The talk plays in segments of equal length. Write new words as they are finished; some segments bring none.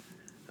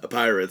A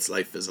pirate's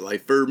life is a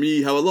life for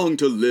me, how I long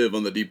to live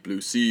on the deep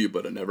blue sea,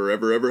 but I never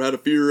ever ever had a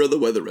fear of the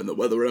weather, and the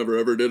weather never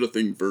ever did a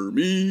thing for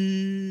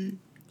me.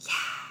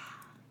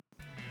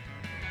 Yeah.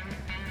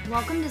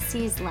 Welcome to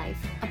Sea's Life,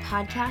 a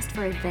podcast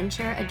for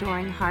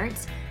adventure-adoring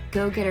hearts,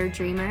 go-getter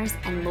dreamers,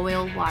 and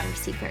loyal water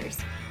seekers.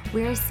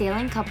 We're a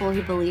sailing couple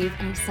who believe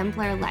in a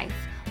simpler life,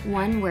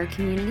 one where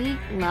community,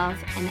 love,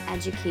 and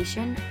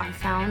education are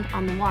found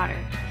on the water.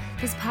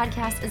 This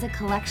podcast is a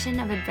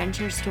collection of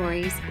adventure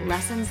stories,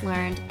 lessons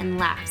learned, and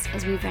laughs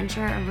as we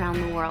venture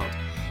around the world.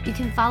 You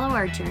can follow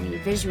our journey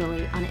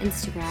visually on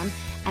Instagram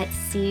at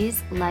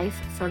Sea's Life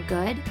for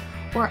Good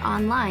or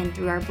online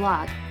through our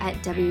blog at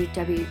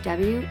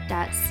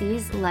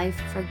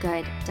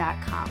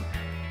www.seaslifeforgood.com.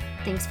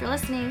 Thanks for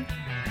listening.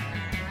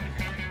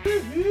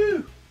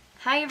 Woo-hoo.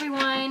 Hi,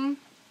 everyone.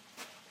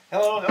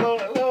 Hello.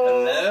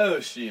 Hello,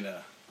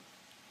 Sheena.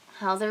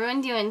 How's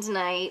everyone doing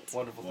tonight?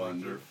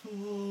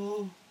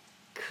 Wonderful.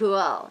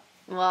 Cool.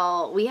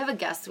 Well, we have a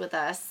guest with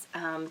us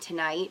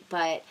tonight,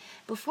 but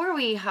before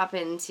we hop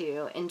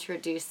into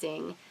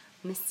introducing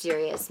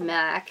Mysterious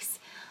Max.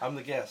 I'm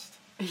the guest.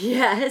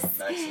 Yes.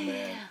 Max the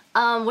man.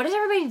 What did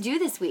everybody do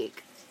this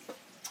week?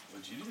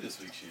 What'd you do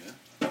this week, Sheena?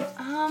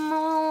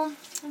 Well,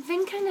 I've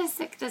been kind of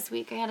sick this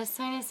week. I had a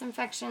sinus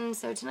infection,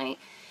 so tonight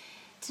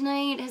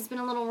has been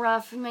a little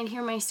rough. You might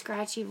hear my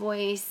scratchy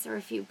voice or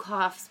a few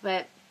coughs,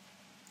 but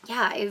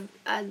yeah,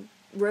 I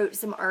wrote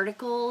some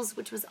articles,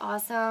 which was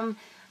awesome.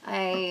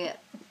 I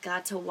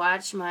got to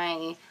watch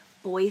my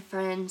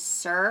boyfriend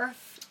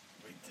surf.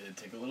 We did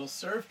take a little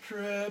surf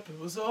trip. It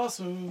was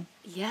awesome.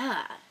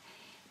 Yeah.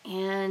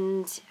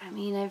 And, I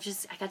mean, I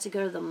got to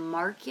go to the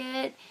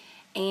market.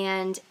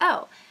 And,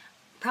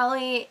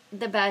 probably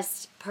the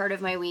best part of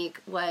my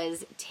week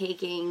was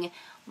taking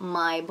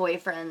my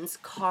boyfriend's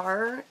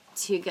car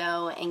to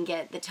go and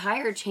get the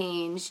tire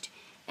changed.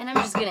 And I'm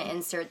just going to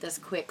insert this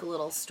quick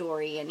little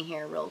story in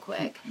here real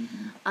quick.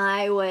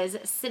 I was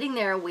sitting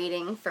there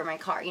waiting for my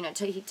car. You know,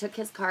 he took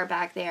his car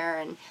back there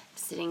and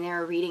sitting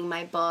there reading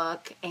my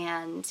book.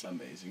 And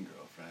Amazing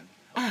girlfriend.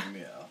 Helping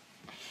me out.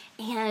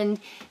 And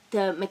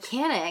the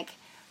mechanic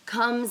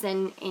comes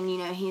and you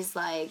know, he's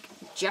like,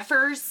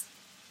 Jeffers?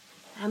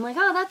 I'm like,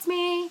 oh, that's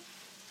me.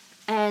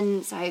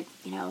 And so I,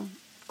 you know,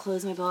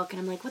 close my book and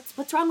I'm like,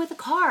 what's wrong with the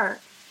car?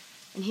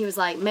 And he was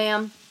like,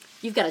 ma'am,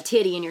 you've got a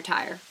titty in your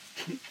tire.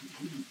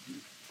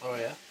 Oh,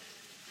 yeah?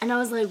 And I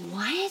was like,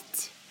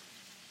 what?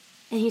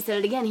 And he said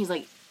it again. He's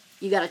like,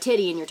 you got a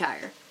titty in your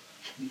tire.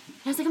 And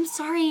I was like, I'm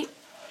sorry,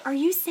 are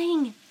you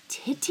saying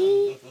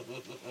titty?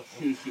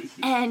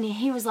 And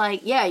he was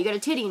like, yeah, you got a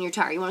titty in your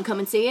tire. You want to come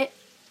and see it?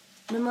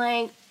 And I'm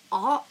like,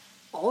 all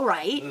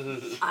right.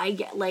 I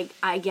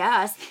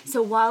guess.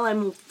 So while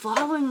I'm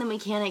following the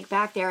mechanic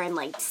back there and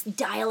like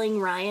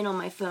dialing Ryan on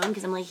my phone,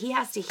 because I'm like, he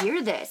has to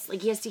hear this.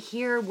 Like, he has to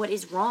hear what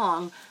is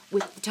wrong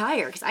with the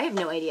tire, because I have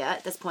no idea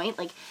at this point.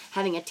 Like,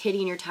 having a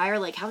titty in your tire,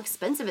 like, how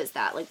expensive is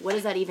that? Like, what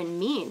does that even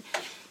mean?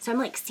 So I'm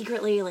like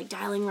secretly like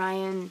dialing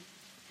Ryan,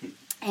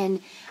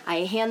 and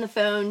I hand the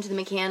phone to the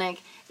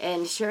mechanic,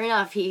 and sure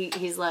enough,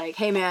 he's like,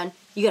 hey man,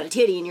 you got a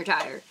titty in your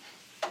tire.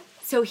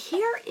 So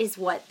here is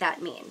what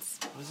that means.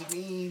 What does it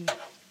mean?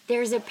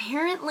 There's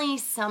apparently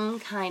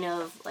some kind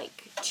of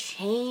like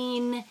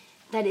chain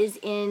that is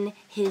in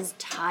his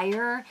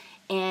tire,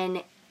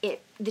 and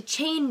the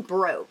chain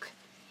broke,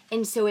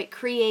 and so it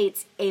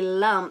creates a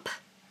lump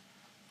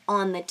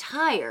on the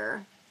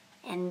tire,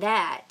 and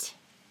that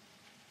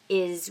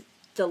is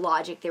the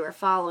logic they were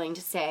following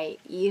to say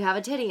you have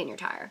a titty in your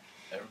tire.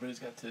 Everybody's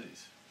got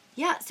titties.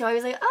 Yeah, so I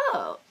was like,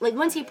 oh, like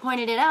once he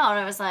pointed it out,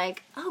 I was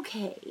like,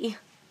 okay.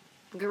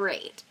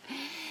 Great.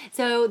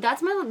 So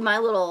that's my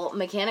little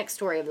mechanic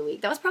story of the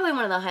week. That was probably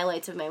one of the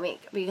highlights of my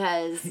week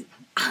because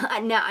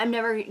now I'm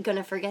never going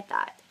to forget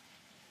that.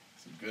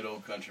 Some good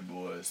old country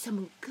boys.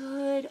 Some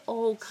good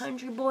old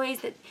country boys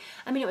that,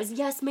 I mean, it was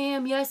yes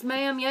ma'am, yes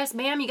ma'am, yes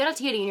ma'am, you got a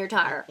titty in your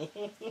tire.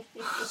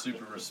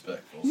 Super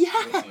respectful.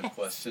 Yes. It wasn't a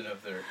question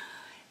of their...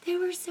 They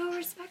were so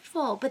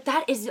respectful. But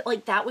that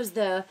was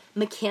the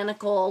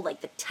mechanical, like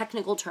the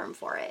technical term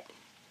for it.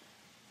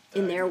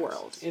 In their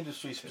world.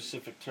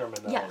 Industry-specific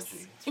terminology. Yes,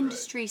 That's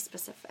industry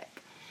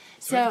specific.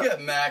 So we've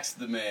got Max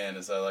the man,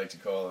 as I like to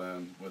call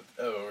him. We're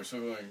still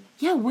going...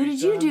 Yeah, what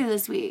did you do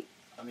this week?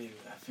 I mean,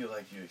 I feel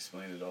like you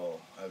explained it all.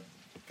 I've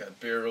got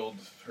barreled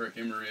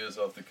Hurricane Maria's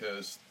off the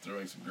coast,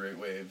 throwing some great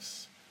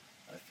waves.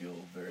 I feel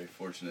very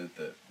fortunate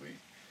that we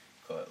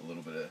caught a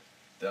little bit of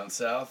down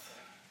south.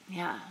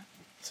 Yeah.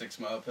 6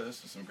 Mile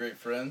Post with some great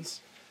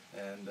friends.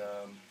 And,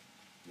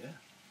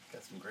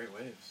 got some great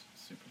waves.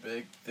 Super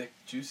big, thick,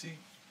 juicy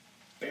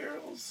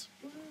barrels.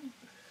 Woo.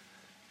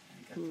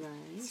 And got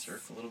to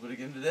surf a little bit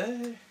again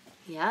today.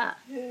 Yeah.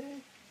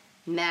 Yay.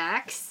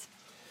 Max?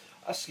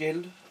 I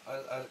skated.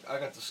 I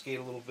got to skate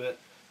a little bit,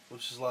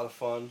 which is a lot of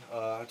fun.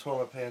 I tore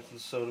my pants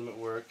and sewed them at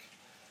work.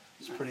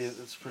 It's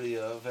pretty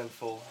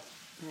eventful.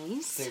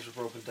 Nice. Things were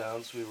broken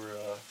down, so we were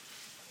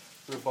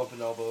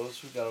bumping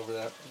elbows. We got over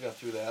that. We got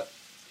through that.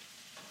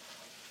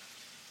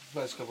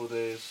 Nice couple of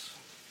days.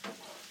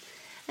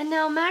 And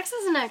now Max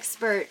is an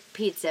expert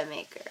pizza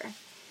maker.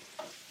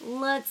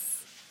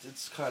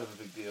 It's kind of a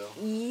big deal.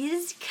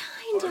 Is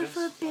kind Artist?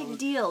 of a big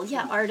deal.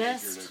 Yeah,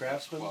 artist.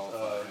 Craftsman,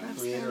 Qualify.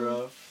 creator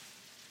of,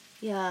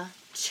 Yeah,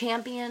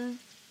 champion.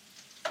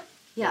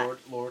 Yeah.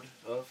 Lord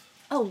of.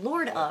 Oh,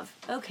 Lord of.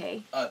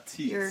 Okay. Artiste.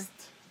 You're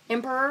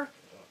emperor.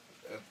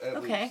 At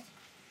Okay. least.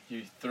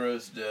 He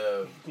throws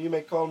dough You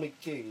may call me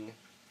king.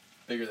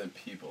 bigger than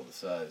people, the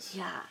size.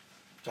 Yeah.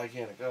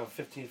 Gigantic.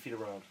 15 feet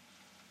around.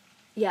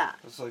 Yeah.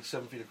 That's like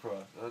 7 feet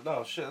across.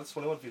 No, shit, that's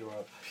 21 feet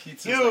around.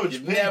 Pizzas Huge like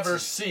you've never pizzas.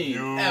 seen,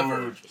 Huge.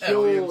 ever.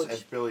 Billions Huge.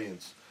 and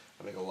billions.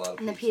 I make a lot of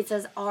And the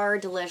pizzas. pizzas are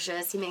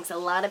delicious. He makes a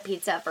lot of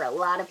pizza for a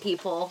lot of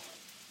people.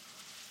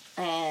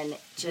 And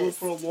Doing it just,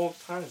 for a long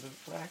time. I've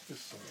been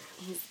practicing.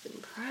 he's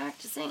been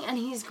practicing, and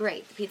he's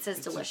great. The pizza's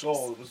It's delicious. a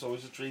goal. It was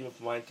always a dream of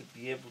mine to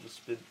be able to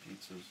spin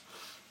pizzas.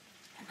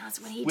 And that's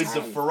what he With does.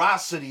 the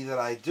ferocity that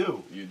I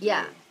do. You do.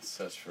 Yeah.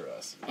 Such for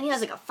us. And he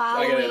has like a I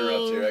following. gotta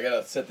interrupt here. I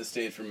gotta set the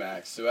stage for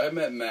Max. So I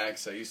met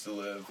Max. I used to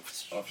live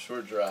off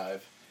Short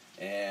Drive,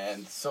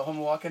 and saw him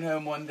walking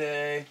home one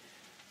day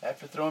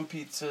after throwing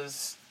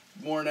pizzas,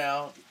 worn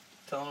out,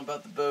 telling him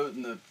about the boat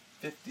and the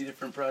 50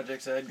 different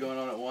projects I had going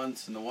on at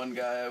once, and the one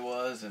guy I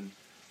was, and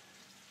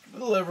a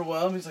little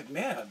overwhelmed. He's like,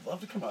 "Man, I'd love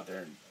to come out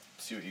there and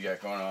see what you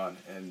got going on."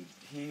 And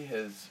he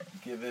has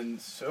given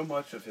so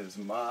much of his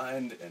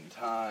mind and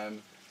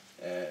time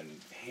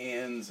and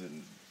hands,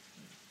 and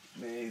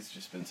man, he's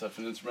just been such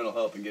an instrumental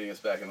help in getting us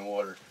back in the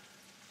water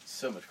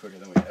so much quicker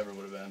than we ever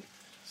would have been.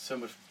 So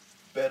much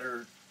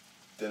better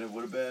than it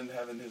would have been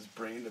having his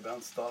brain to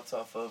bounce thoughts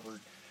off of. We're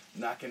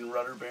knocking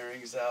rudder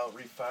bearings out,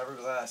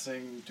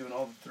 refiberglassing, doing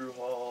all the through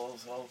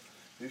hauls, all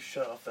new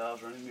shut-off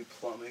valves, running new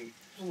plumbing.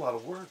 It's a lot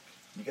of work.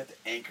 You got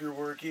the anchor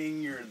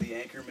working. You're the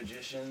anchor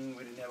magician.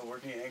 We didn't have a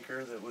working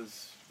anchor that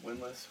was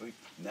windlass. We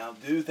now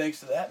do, thanks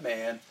to that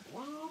man.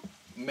 Well,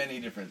 Many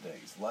different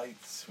things.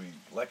 Lights, we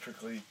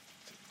electrically.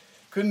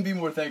 Couldn't be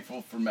more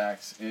thankful for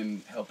Max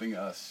in helping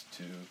us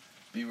to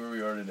be where we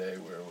are today,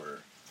 where we're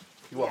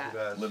you're welcome,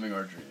 Yeah. guys. living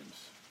our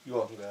dreams. You're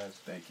welcome, guys.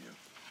 Thank you.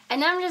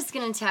 And I'm just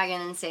going to tag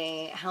in and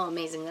say how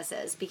amazing this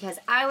is because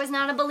I was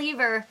not a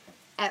believer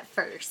at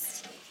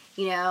first.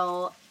 You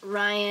know,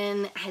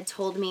 Ryan had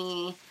told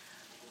me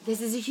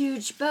this is a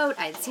huge boat.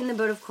 I'd seen the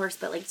boat, of course,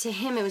 but like to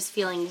him it was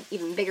feeling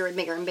even bigger and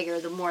bigger and bigger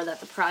the more that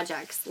the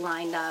projects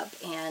lined up.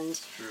 And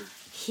True.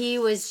 he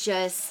was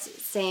just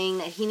saying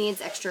that he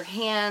needs extra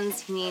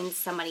hands. He needs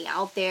somebody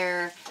out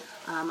there.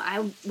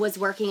 I was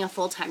working a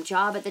full-time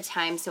job at the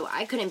time, so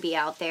I couldn't be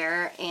out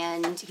there.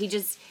 And he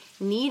just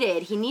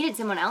needed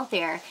someone out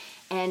there.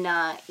 And,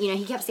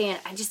 he kept saying,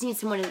 I just need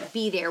someone to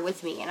be there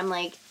with me. And I'm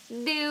like,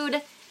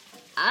 dude,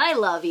 I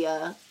love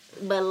you.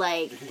 But,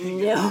 like,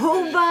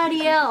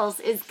 nobody else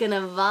is going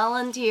to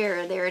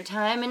volunteer their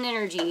time and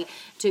energy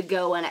to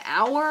go an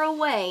hour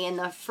away in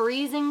the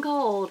freezing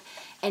cold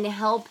and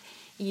help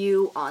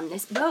you on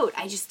this boat.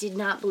 I just did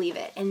not believe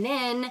it. And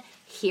then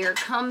here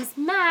comes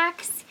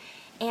Max,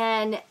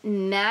 and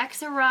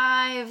Max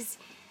arrives,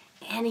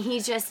 and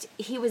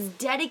he was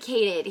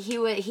dedicated.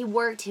 He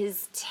worked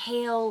his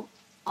tail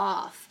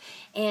off,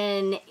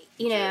 and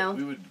Yeah,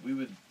 we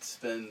would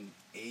spend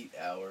 8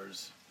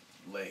 hours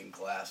laying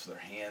glass with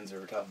our hands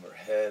over top of our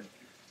head,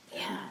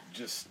 and Yeah.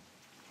 just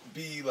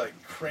be like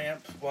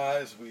cramp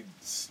wise. We'd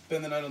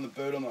spend the night on the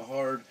boat on the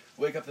hard,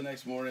 wake up the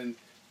next morning,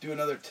 do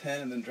another 10,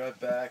 and then drive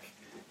back,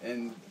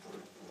 and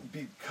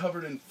be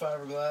covered in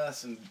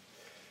fiberglass, and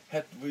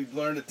we'd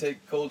learn to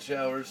take cold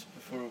showers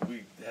before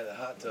we had a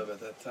hot tub at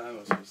that time.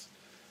 It was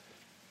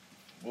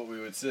what we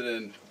would sit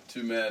in,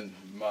 2 men,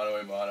 mano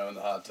a mano in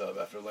the hot tub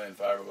after laying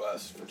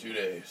fiberglass for 2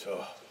 days.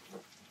 So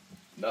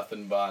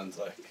nothing bonds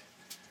like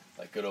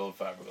good old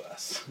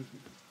fiberglass.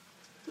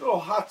 Good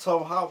old hot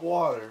tub, hot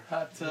water.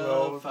 Hot tub, You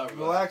know, fiberglass.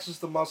 relaxes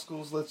the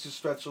muscles, lets you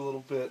stretch a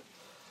little bit.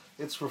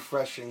 It's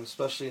refreshing,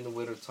 especially in the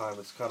wintertime.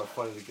 It's kind of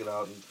funny to get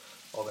out and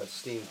all that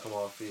steam come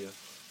off of you.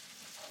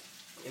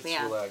 It's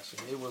Yeah. relaxing.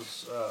 It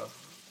was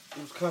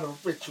kind of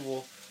a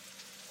ritual.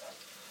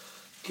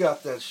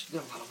 Got a lot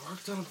of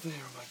work done up there.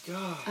 Oh my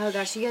god. oh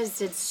gosh, you guys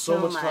did So so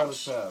much time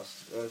has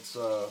passed.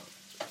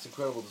 It's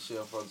incredible to see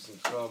how far this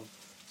thing's come.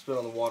 It's been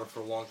on the water for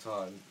a long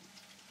time.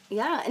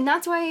 Yeah, and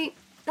that's why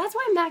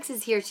Max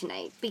is here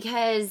tonight,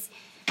 because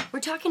we're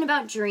talking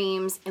about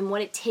dreams and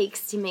what it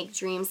takes to make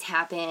dreams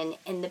happen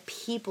and the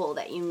people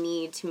that you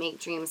need to make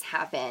dreams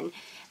happen.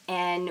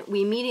 And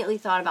we immediately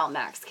thought about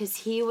Max because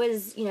he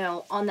was,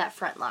 on that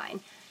front line.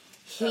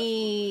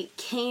 He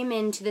came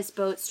into this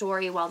boat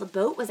story while the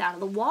boat was out of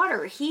the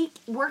water. He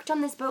worked on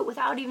this boat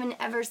without even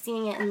ever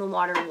seeing it in the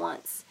water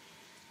once.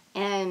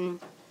 And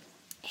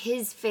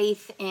his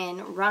faith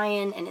in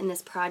Ryan and in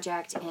this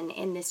project and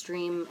in this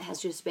dream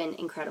has just been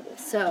incredible.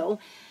 So,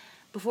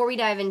 before we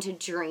dive into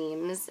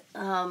dreams,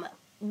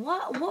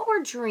 what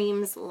were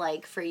dreams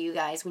like for you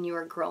guys when you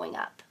were growing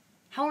up?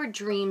 How were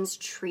dreams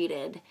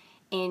treated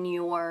in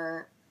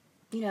your,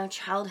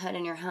 childhood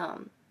in your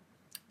home?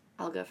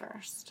 I'll go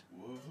first.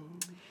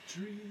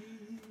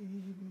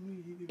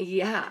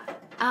 Yeah.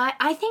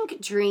 I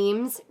think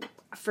dreams,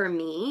 for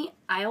me,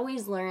 I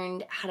always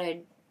learned how to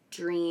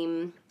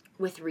dream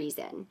with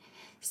reason.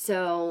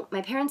 So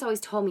my parents always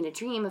told me to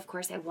dream. Of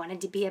course, I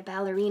wanted to be a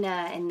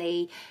ballerina, and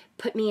they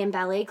put me in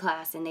ballet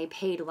class, and they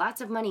paid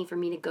lots of money for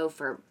me to go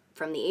from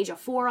the age of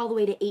 4 all the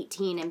way to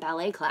 18 in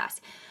ballet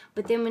class.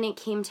 But then when it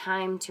came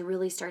time to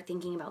really start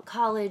thinking about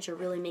college or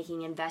really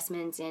making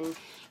investments in,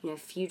 my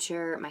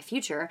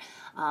future,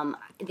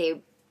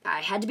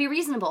 I had to be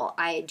reasonable.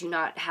 I do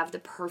not have the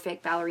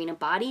perfect ballerina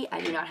body. I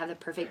do not have the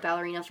perfect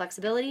ballerina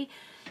flexibility.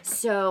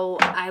 So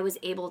I was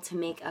able to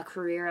make a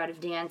career out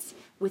of dance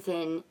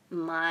within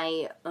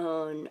my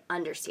own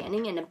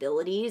understanding and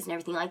abilities and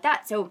everything like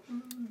that. So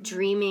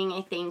dreaming,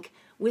 I think,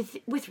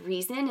 with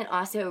reason, and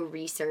also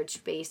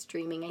research-based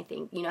dreaming, I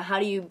think. How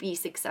do you be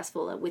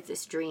successful with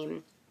this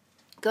dream?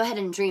 Go ahead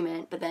and dream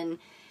it, but then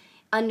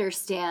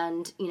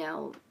understand,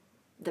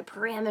 the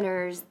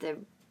parameters, the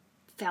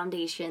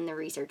foundation, the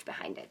research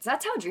behind it. So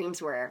that's how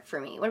dreams were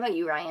for me. What about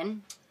you,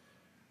 Ryan?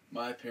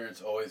 My parents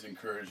always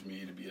encouraged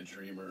me to be a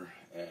dreamer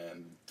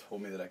and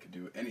told me that I could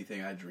do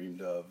anything I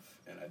dreamed of,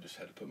 and I just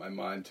had to put my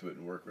mind to it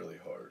and work really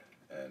hard.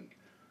 And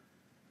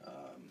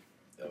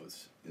that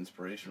was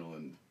inspirational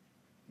in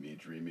me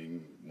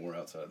dreaming more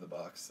outside of the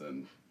box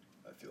than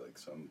I feel like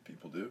some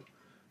people do,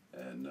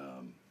 and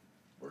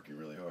working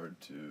really hard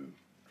to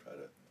try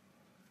to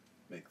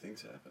make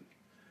things happen.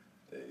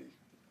 They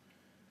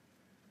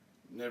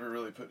never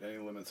really put any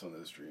limits on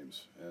those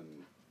dreams, and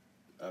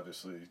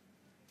obviously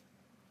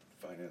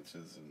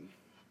finances and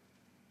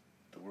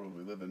the world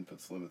we live in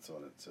puts limits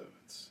on it, so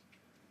it's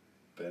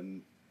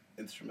been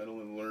instrumental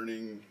in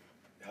learning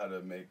how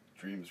to make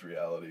dreams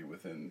reality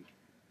within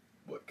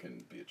what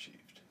can be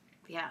achieved.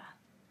 Yeah,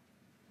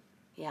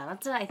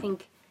 that's what I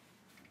think.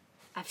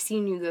 I've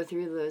seen you go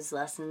through those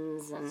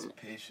lessons, and it's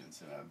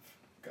patience, and I've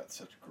got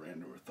such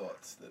grandeur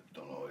thoughts that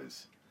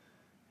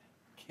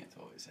can't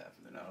always happen.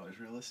 They're not always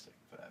realistic,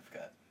 but I've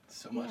got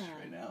so much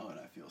right now, and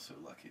I feel so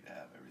lucky to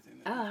have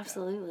everything that I've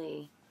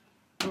absolutely.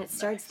 And it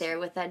starts Max. there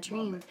with that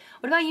dream.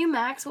 What about you,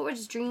 Max? What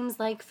was dreams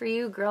like for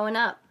you growing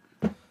up?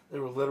 They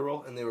were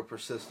literal and they were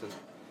persistent.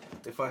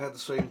 If I had the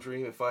same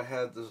dream, if I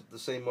had the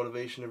same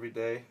motivation every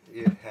day,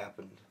 it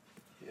happened.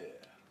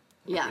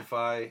 Yeah. If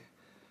I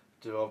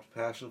developed a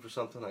passion for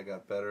something, I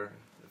got better.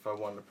 If I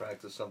wanted to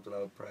practice something, I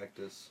would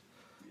practice.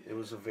 It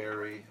was a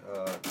very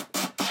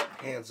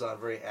hands-on,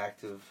 very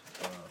active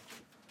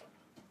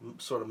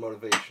sort of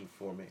motivation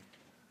for me.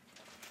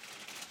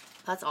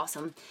 That's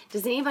awesome.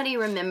 Does anybody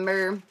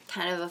remember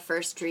kind of a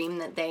first dream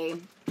that they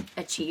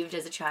achieved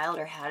as a child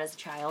or had as a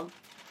child?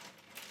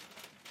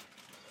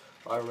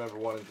 I remember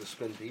wanting to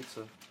spin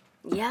pizza.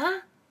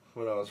 Yeah?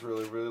 When I was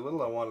really, really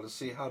little, I wanted to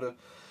see how to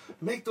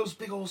make those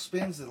big old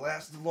spins that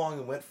lasted long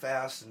and went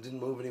fast and didn't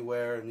move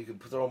anywhere, and you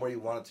could throw them where you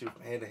wanted to,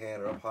 from hand to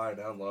hand or up high,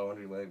 down low,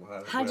 under your leg,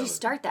 behind. How'd you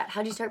start that?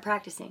 How'd you start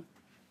practicing?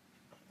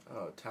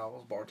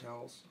 Towels, bar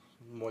towels.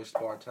 Moist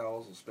bar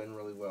towels will spin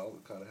really well.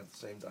 They kind of have the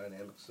same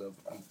dynamics of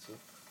pizza.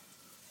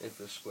 If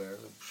they're square,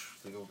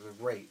 they're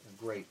great.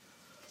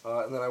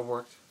 And then I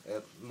worked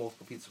at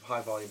multiple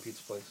high-volume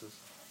pizza places.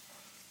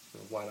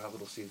 Why Not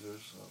Little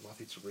Caesars, La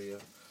Pizzeria,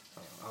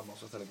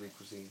 Almost Authentic Greek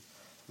Cuisine.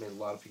 Made a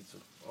lot of pizza.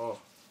 Oh,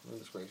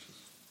 goodness gracious.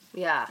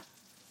 Yeah.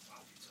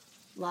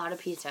 A lot of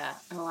pizza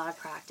and a lot of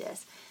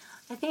practice.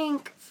 I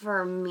think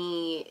for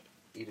me...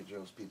 Eat at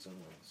Joe's Pizza and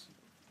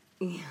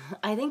Wings. Yeah,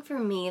 I think for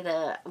me,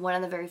 one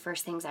of the very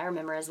first things I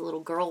remember as a little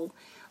girl,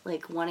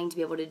 like, wanting to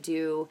be able to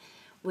do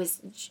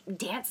was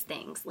dance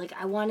things. Like,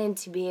 I wanted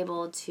to be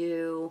able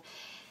to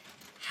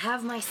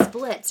have my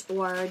splits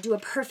or do a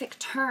perfect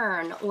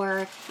turn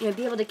or,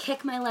 be able to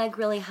kick my leg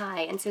really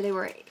high. And so they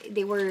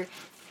were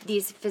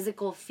these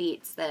physical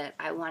feats that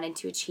I wanted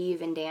to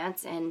achieve in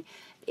dance, and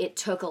it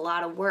took a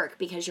lot of work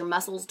because your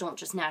muscles don't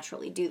just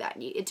naturally do that.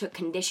 It took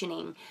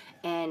conditioning,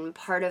 and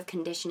part of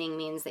conditioning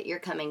means that you're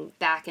coming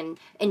back and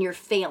you're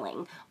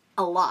failing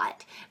a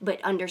lot,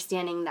 but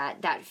understanding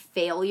that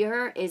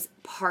failure is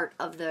part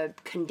of the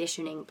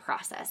conditioning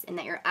process and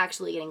that you're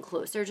actually getting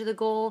closer to the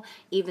goal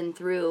even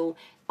through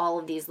all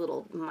of these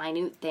little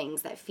minute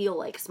things that feel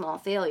like small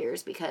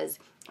failures. Because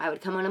I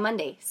would come on a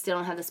Monday, still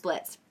don't have the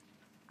splits,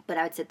 but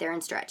I would sit there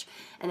and stretch.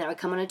 And then I would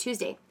come on a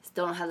Tuesday,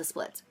 still don't have the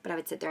splits, but I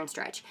would sit there and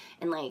stretch.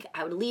 And like,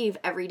 I would leave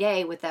every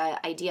day with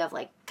the idea of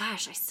like,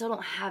 gosh, I still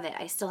don't have it.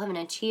 I still haven't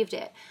achieved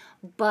it.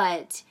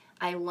 But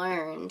I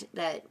learned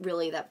that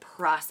really that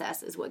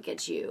process is what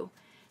gets you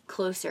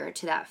closer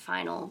to that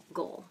final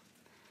goal.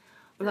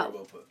 Very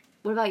well put.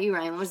 What about you,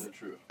 Ryan? What was So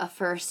true. a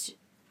first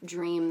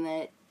dream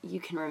that you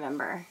can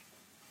remember?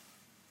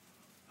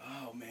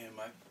 Oh man,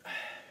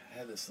 I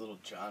had this little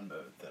John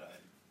boat that I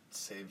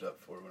saved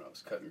up for when I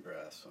was cutting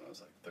grass. When I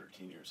was like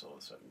 13 years old,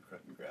 I started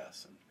cutting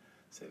grass and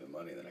saving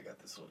money. And then I got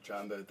this little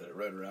John boat that I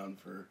rode around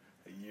for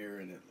a year,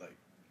 and it like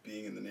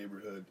being in the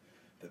neighborhood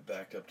that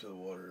backed up to the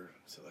water,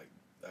 so like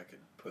I could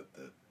put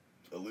the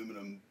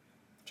aluminum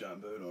John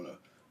boat on a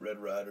Red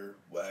Ryder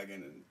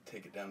wagon and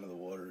take it down to the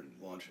water and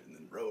launch it and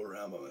then row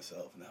around by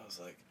myself. And that was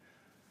like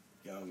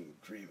young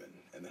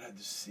dreaming. And then I'd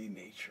just see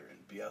nature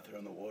and be out there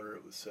on the water.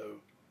 It was so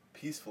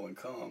peaceful and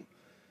calm.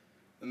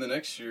 And the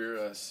next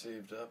year I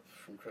saved up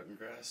from cutting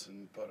grass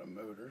and bought a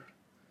motor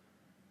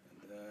and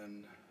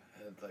then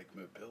had like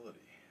mobility,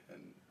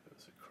 and it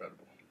was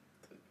incredible.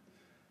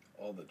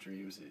 All the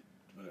dreams that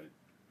when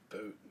a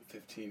boat,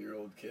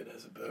 15-year-old kid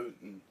has a boat,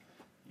 and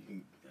you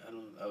can,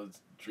 I was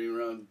dreaming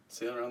around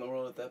sailing around the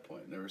world at that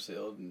point. Never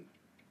sailed and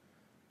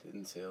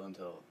didn't sail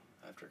until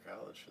after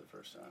college for the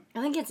first time.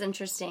 I think it's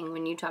interesting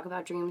when you talk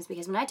about dreams,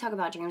 because when I talk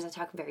about dreams, I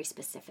talk very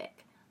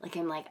specific. Like,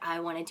 I'm like,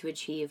 I wanted to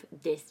achieve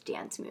this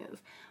dance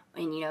move.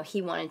 And, you know,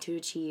 he wanted to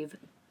achieve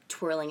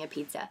twirling a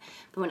pizza.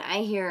 But when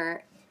I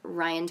hear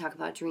Ryan talk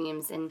about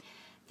dreams, and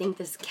think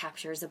this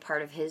captures a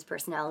part of his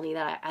personality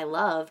that I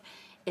love,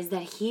 is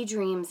that he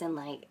dreams in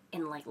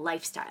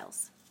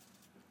lifestyles.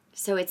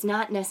 So it's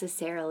not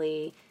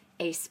necessarily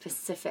a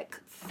specific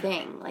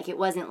thing. Like, it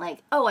wasn't like,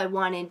 oh, I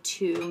wanted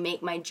to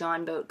make my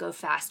John boat go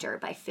faster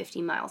by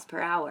 50 miles per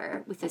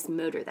hour with this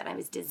motor that I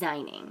was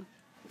designing.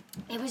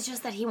 It was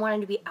just that he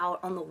wanted to be out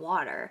on the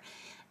water,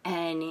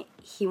 and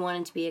he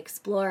wanted to be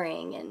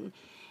exploring, and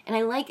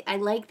I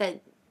like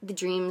that the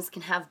dreams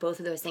can have both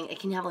of those things. It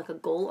can have like a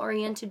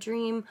goal-oriented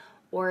dream,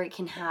 or it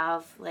can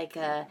have like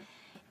a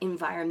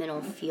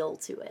environmental feel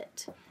to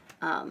it.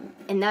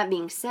 And that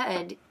being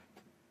said,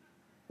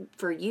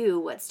 for you,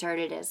 what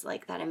started as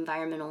like that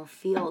environmental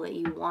feel that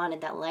you wanted,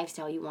 that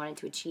lifestyle you wanted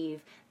to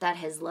achieve, that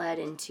has led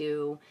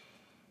into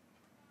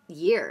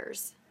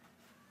years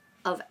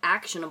of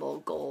actionable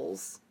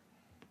goals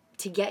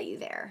to get you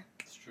there.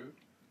 It's true.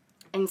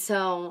 And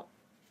so,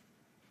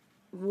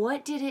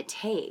 what did it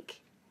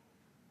take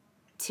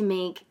to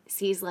make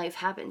C's Life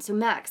happen? So,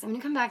 Max, I'm going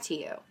to come back to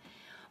you.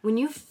 When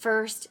you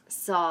first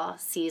saw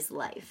C's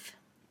Life,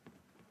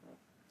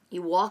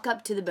 you walk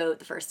up to the boat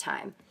the first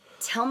time.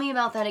 Tell me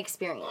about that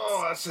experience.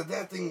 Oh, I said,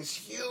 that thing is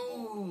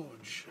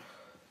huge.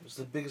 It was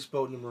the biggest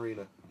boat in the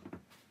marina.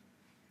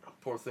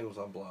 Poor thing was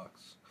on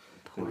blocks.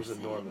 It was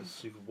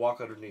enormous. You could walk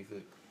underneath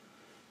it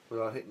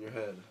without hitting your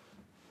head.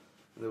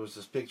 And there was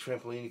this big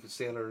trampoline you could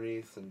stand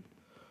underneath, and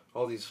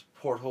all these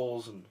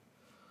portholes, and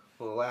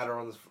a ladder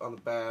on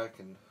the back,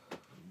 and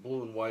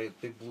blue and white,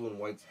 big blue and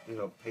white,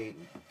 paint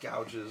and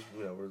gouges,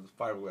 where the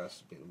fiberglass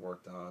is being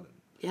worked on. And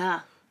yeah.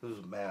 there was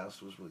a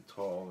mast. It was really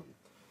tall, and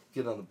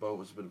getting on the boat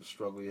was a bit of a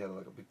struggle. You had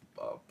like a big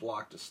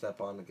block to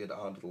step on to get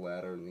onto the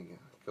ladder, and you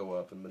go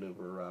up and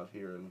maneuver around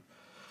here, and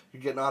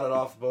you're getting on and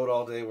off the boat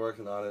all day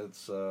working on it.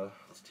 It's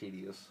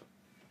tedious.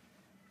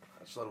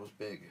 I just thought it was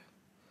big.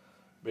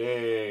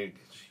 Big.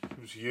 It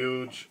was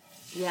huge.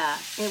 Yeah,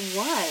 it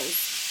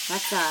was.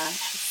 That's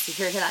you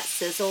hear that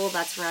sizzle?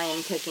 That's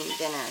Ryan cooking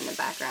dinner in the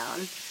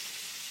background.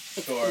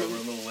 It's Sorry, we're a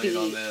little late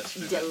on this.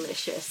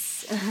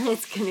 Delicious.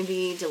 It's gonna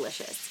be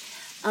delicious.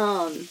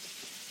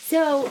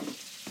 So,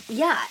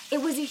 yeah,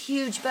 it was a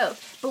huge boat.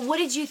 But what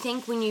did you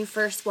think when you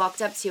first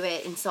walked up to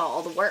it and saw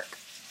all the work?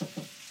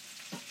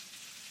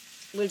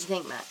 What did you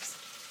think, Max?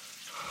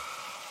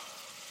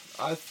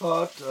 I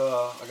thought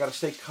I got to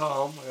stay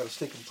calm. I got to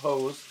stay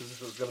composed, because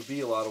this is going to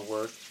be a lot of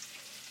work.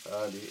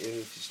 And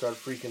if you start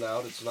freaking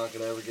out, it's not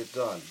going to ever get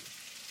done.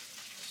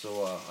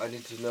 So I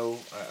need to know.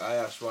 I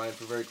asked Ryan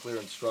for very clear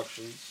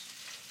instructions.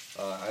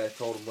 I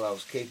told him what I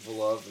was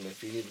capable of, and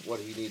if he needed what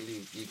he needed,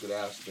 he could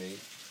ask me.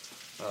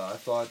 I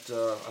thought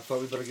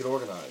we better get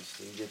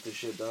organized and get this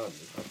shit done.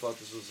 I thought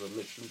this was a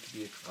mission to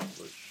be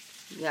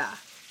accomplished. Yeah.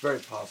 Very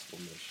possible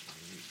mission.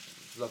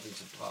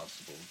 Nothing's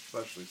impossible,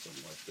 especially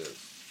something like this.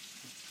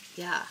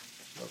 Yeah.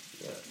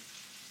 Yeah.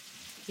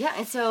 Yeah,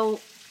 and so,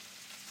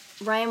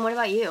 Ryan, what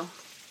about you?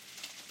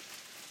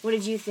 What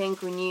did you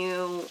think when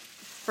you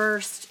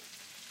first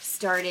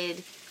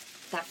started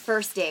that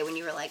first day, when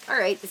you were like, all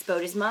right, this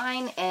boat is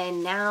mine,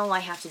 and now I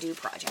have to do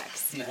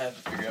projects? And I had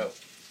to figure out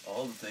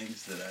all the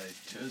things that I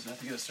chose not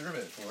to get a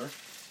survey for.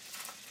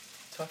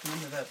 Talking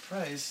into that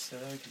price so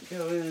I could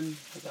go in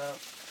without...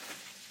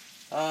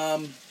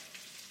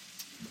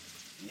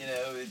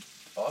 it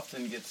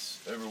often gets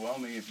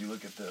overwhelming if you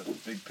look at the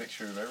big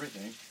picture of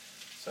everything.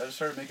 So I just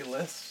started making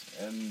lists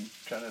and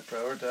trying to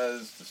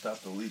prioritize to stop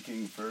the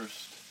leaking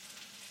first,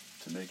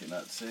 to make it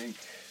not sink,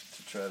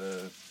 to try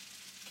to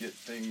get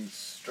things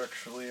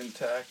structurally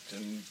intact,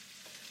 and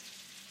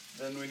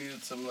then we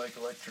needed some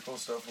electrical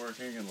stuff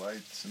working and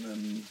lights, and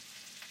then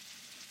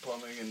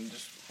plumbing, and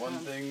just one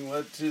thing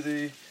led to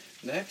the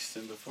next,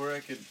 and before I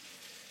could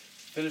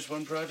finish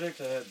one project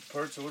I had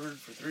parts ordered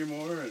for 3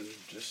 more, and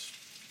just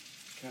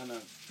kind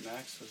of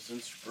Max was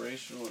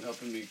inspirational in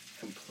helping me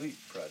complete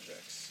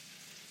projects.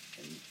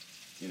 And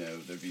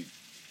there'd be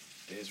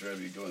days where I'd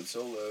be going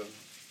solo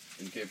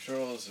in Cape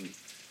Charles and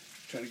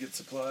trying to get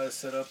supplies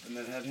set up, and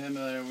then had him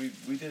there.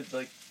 We did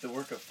the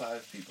work of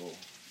 5 people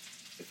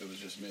if it was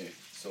just me,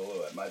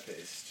 solo at my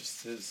pace.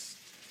 Just his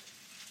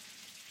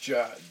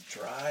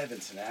drive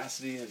and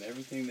tenacity and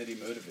everything that he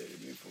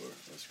motivated me for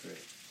was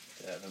great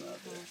to have him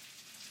out there.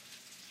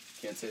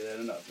 Can't say that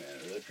enough, man.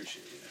 I really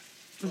appreciate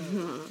you.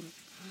 Mm-hmm.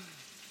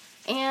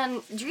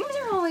 And dreams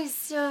are always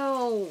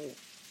so,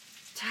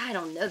 I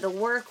don't know, the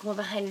work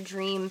behind a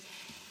dream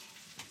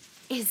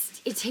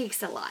it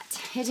takes a lot.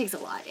 It takes a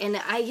lot. And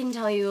I can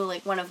tell you,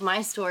 one of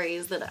my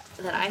stories that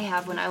I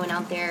have when I went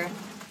out there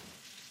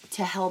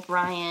to help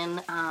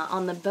Ryan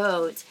on the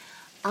boat,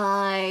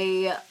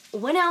 I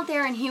went out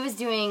there and he was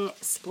doing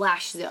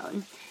Splash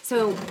Zone.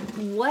 So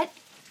what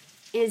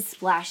is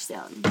Splash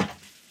Zone?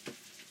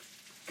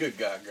 Good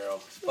God, girl.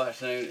 Splash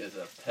Zone is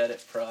a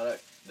Pettit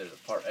product. There's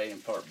a part A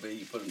and part B.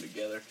 You put them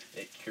together.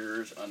 It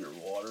cures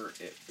underwater.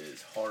 It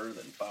is harder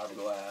than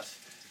fiberglass.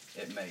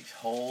 It makes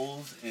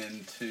holes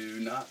into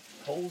not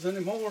holes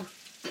anymore.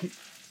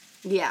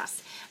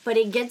 Yes, but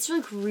it gets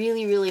like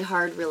really, really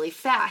hard really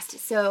fast.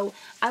 So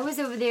I was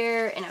over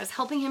there and I was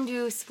helping him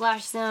do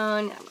Splash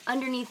Zone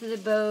underneath of the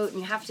boat, and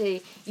you have to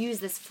use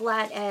this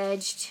flat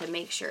edge to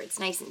make sure it's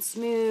nice and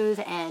smooth.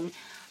 And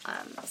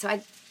so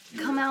I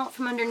come out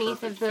from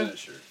underneath of the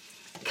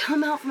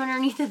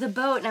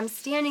boat, and I'm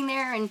standing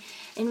there, and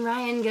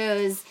Ryan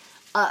goes,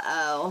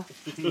 "Uh-oh,"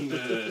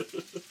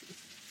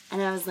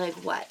 and I was like,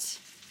 "What?"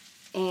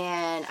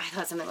 And I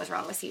thought something was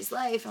wrong with C's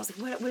life. I was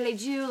like, what did I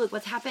do? Like,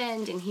 what's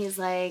happened? And he's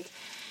like,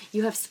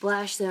 you have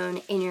Splash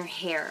Zone in your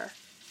hair.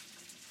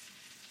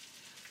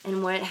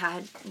 And what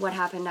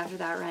happened after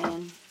that,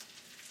 Ryan?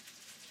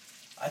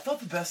 I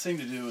thought the best thing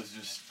to do was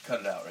just cut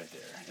it out right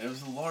there. And it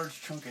was a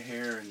large chunk of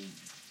hair. And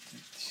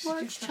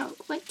large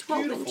chunk, like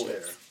 12 inches.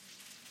 Hair.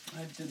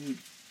 I didn't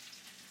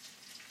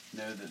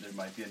know that there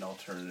might be an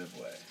alternative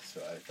way. So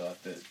I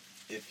thought that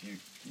if you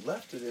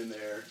left it in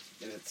there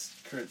in its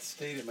current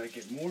state, it might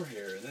get more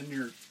hair, and then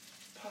you're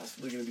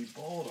possibly going to be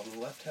bald on the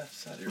left half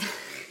side of your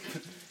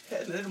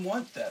head. And I didn't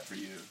want that for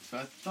you. So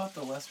I thought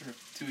the lesser of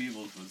two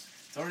evils was,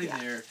 it's already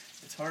there,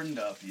 it's hardened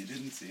up, you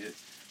didn't see it,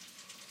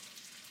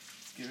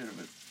 let's get rid of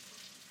it.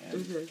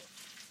 And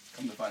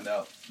come to find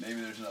out, maybe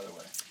there's another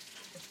way.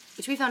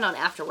 Which we found out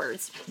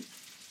afterwards.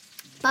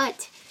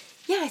 But,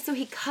 yeah, so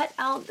he cut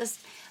out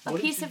a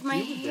piece of my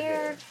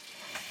hair.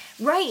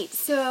 Right,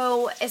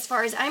 so as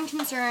far as I'm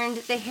concerned,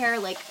 the hair,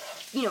 like,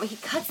 you know, he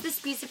cuts this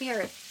piece of hair,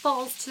 it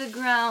falls to the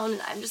ground,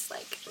 and I'm just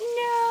like,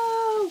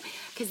 no!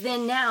 Because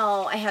then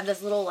now I have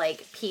this little,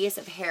 like, piece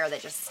of hair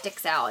that just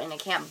sticks out, and I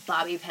can't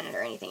bobby pin it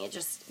or anything. It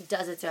just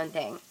does its own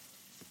thing.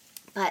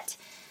 But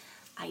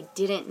I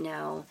didn't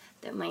know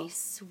that my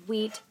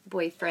sweet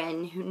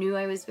boyfriend, who knew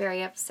I was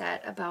very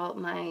upset about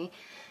my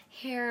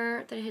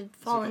hair that had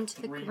fallen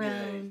to the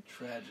ground.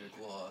 Tragic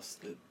loss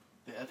that...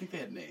 I think they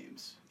had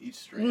names, each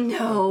strand.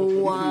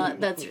 No,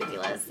 that's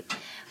ridiculous.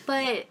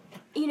 But,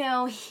 you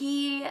know,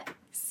 he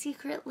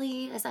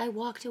secretly, as I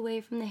walked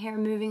away from the hair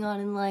moving on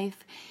in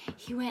life,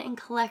 he went and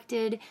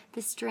collected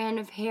the strand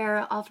of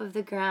hair off of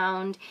the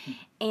ground,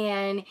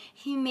 and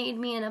he made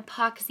me an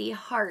epoxy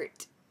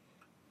heart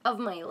of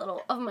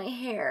my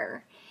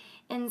hair.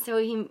 And so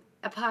he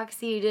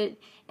epoxied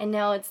it, and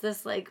now it's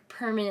this like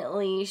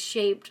permanently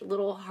shaped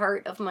little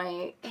heart of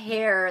my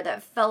hair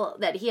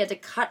that he had to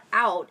cut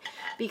out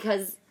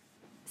because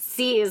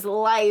C's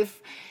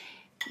life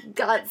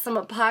got some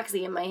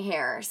epoxy in my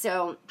hair.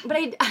 So, but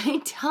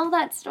I tell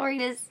that story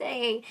to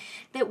say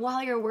that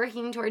while you're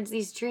working towards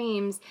these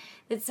dreams,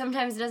 that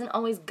sometimes it doesn't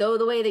always go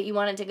the way that you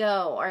want it to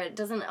go, or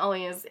it's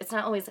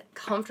not always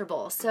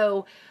comfortable.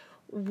 So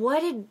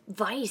what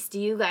advice do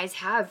you guys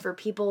have for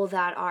people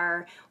that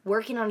are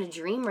working on a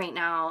dream right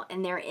now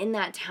and they're in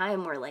that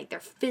time where like they're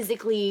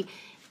physically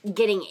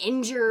getting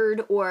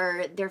injured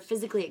or they're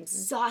physically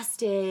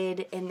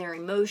exhausted and they're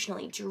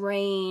emotionally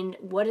drained?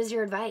 What is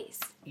your advice?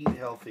 Eat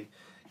healthy,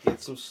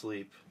 get some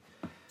sleep,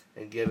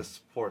 and get a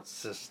support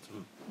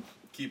system.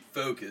 Keep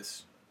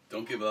focused.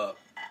 Don't give up.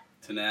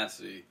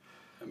 Tenacity.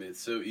 I mean,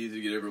 it's so easy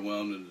to get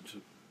overwhelmed and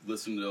to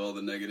listen to all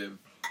the negative,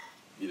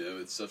 you know,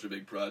 it's such a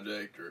big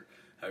project, or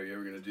how are you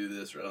ever going to do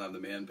this, or I don't have the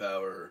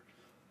manpower, or,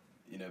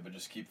 you know, but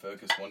just keep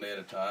focused one day at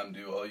a time,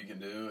 do all you can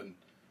do, and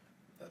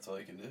that's all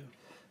you can do.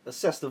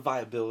 Assess the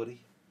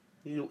viability.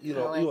 You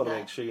want to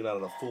make sure you're not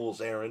on a fool's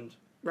errand.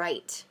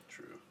 Right.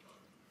 True.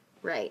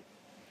 Right.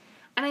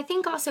 And I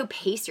think also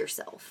pace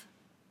yourself.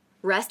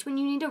 Rest when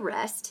you need to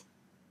rest.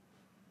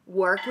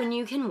 Work when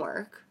you can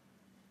work.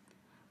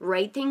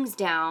 Write things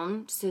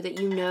down so that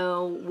you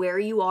know where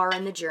you are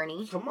in the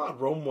journey. Come on,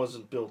 Rome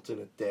wasn't built in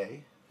a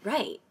day.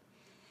 Right.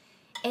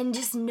 And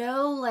just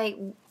know, like,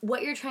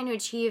 what you're trying to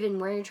achieve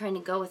and where you're trying to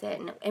go with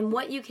it, and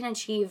what you can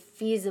achieve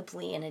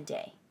feasibly in a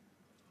day.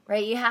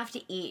 Right? You have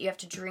to eat, you have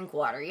to drink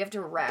water, you have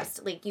to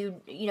rest. Like,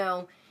 you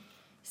know,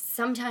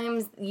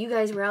 sometimes you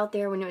guys were out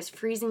there when it was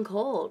freezing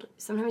cold.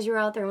 Sometimes you were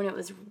out there when it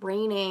was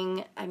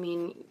raining. I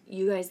mean,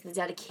 you guys, the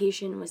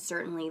dedication was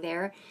certainly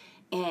there.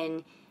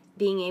 And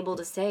being able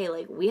to say,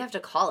 like, we have to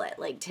call it.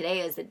 Like,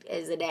 today is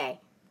a day.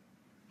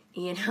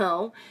 You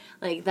know?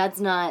 Like, that's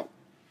not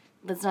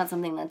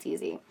something that's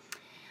easy.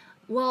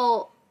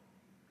 Well,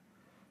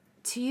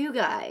 to you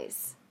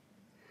guys,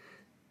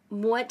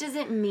 what does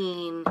it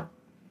mean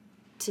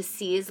to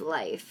see his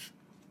life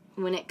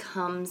when it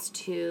comes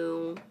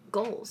to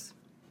goals?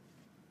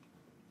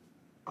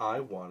 I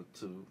wanted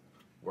to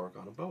work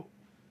on a boat,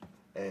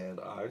 and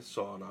I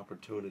saw an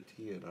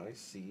opportunity, and I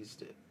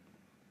seized it.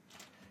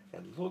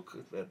 And look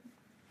at that.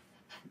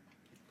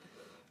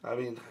 I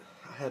mean,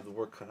 I had the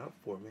work cut out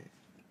for me.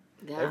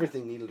 Yeah.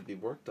 Everything needed to be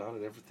worked on,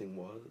 and everything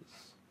was.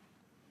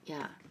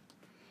 Yeah.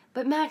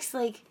 But Max,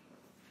 like,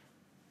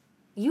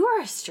 you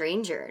are a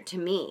stranger to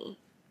me.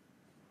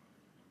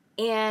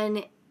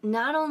 And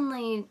not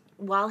only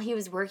while he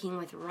was working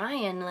with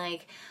Ryan,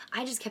 like,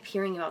 I just kept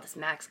hearing about this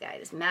Max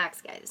guy,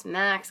 Max.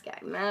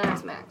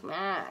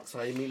 That's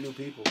how you meet new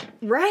people.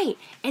 Right.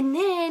 And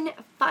then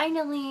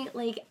finally,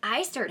 like,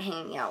 I start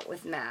hanging out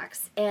with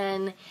Max.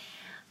 And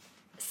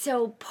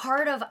so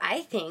part of,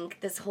 I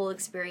think, this whole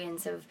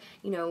experience of,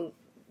 you know,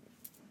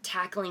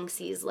 tackling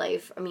C's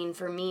life, I mean,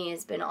 for me,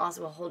 has been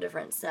also a whole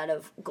different set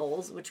of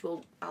goals, which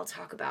I'll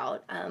talk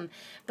about.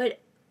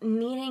 But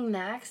meeting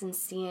Max and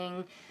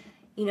seeing,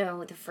 you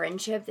know, the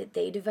friendship that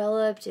they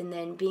developed, and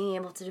then being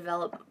able to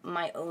develop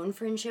my own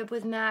friendship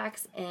with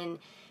Max and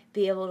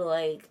be able to,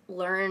 like,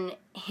 learn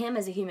him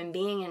as a human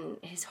being and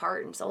his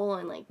heart and soul,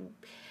 and, like,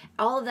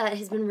 all of that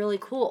has been really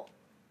cool.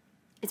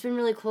 It's been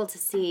really cool to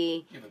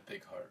see. You have a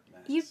big heart,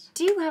 Max. You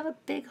do have a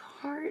big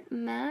heart,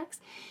 Max.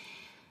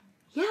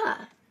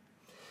 Yeah.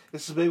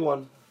 It's a big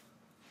one.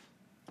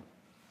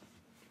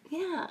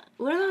 Yeah.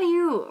 What about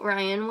you,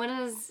 Ryan? What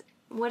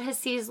has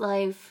C's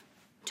life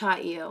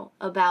taught you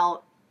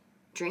about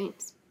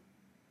dreams?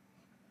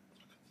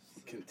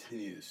 It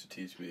continues to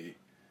teach me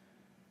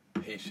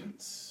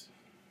patience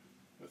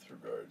with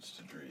regards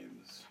to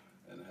dreams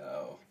and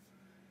how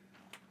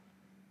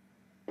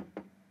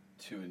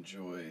to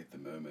enjoy the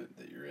moment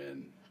that you're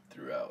in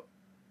throughout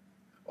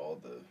all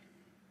the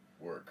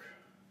work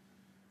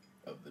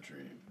of the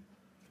dream,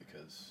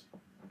 because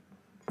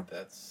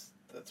that's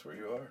where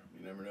you are. You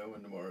never know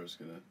when tomorrow's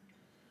gonna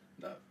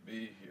not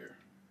be here.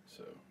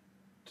 So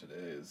today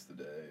is the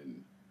day,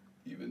 and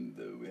even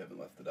though we haven't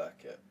left the dock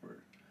yet,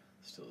 we're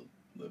still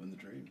living the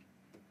dream.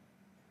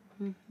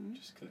 Mm-hmm.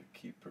 Just gonna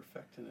keep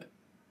perfecting it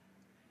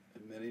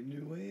in many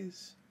new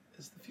ways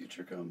as the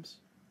future comes.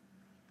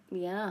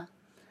 Yeah,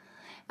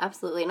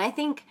 absolutely. And I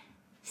think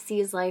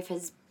C's life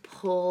has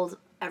pulled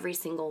every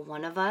single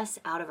one of us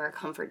out of our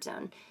comfort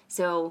zone.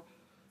 So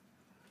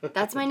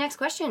that's my next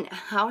question.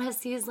 How has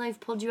C's life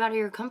pulled you out of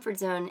your comfort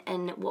zone,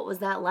 and what was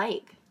that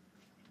like?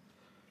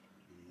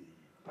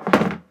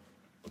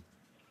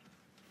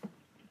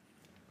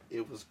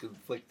 It was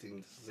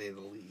conflicting, to say the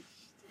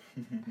least.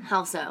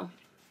 How so?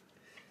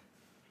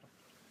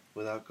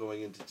 Without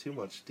going into too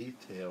much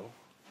detail,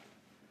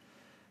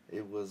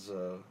 it was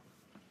an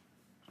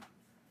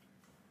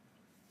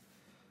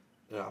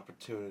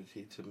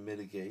opportunity to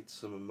mitigate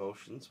some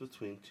emotions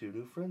between two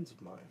new friends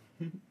of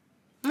mine.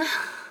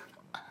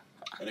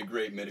 And a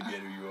great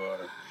mitigator you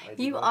are.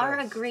 You are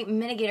a great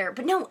mitigator.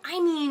 But no,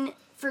 I mean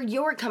for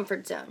your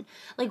comfort zone.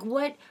 Like,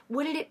 what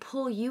did it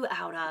pull you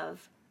out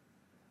of?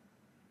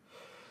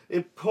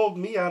 It pulled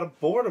me out of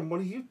boredom.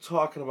 What are you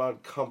talking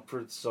about,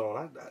 comfort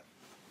zone?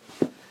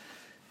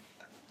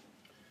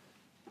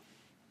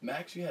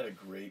 Max, you had a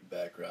great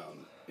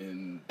background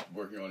in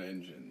working on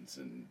engines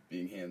and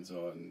being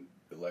hands-on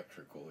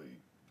electrically,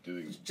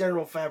 doing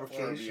general far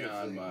fabrication.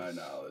 beyond my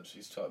knowledge.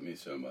 He's taught me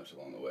so much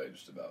along the way,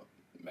 just about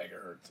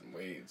megahertz and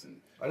waves. And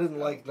I didn't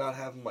like not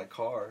having my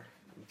car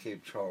in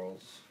Cape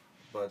Charles,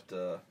 but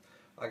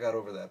I got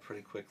over that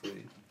pretty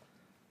quickly.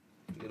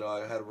 You know,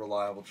 I had a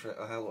reliable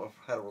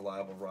had a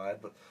reliable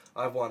ride, but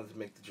I wanted to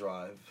make the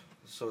drive,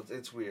 so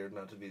it's weird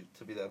not to be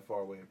that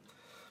far away.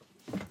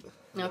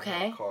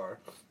 Okay. Car.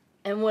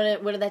 And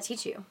what did that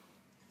teach you?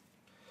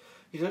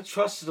 You know,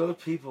 trusted other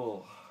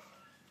people.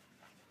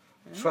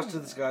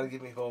 Trusted this guy to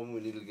get me home. We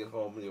needed to get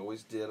home, and he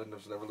always did. I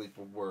was never late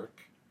for work.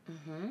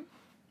 Mm-hmm.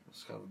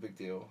 It's kind of a big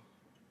deal.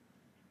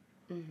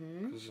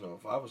 Mm-hmm. Because, you know,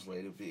 if I was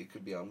late, it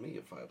could be on me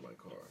if I had my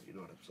car. You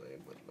know what I'm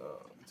saying? But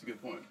it's a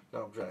good point.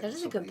 now I'm dragging That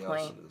is a good somebody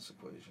else point. into this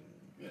equation.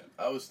 Yeah,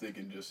 I was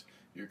thinking just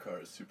your car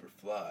is super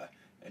fly,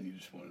 and you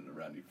just wanted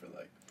around you for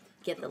like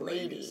Get the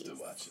ladies to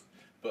watch it.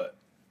 But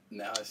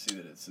now I see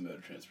that it's the mode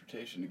of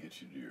transportation to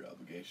get you to do your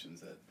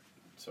obligations. That,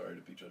 sorry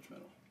to be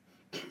judgmental.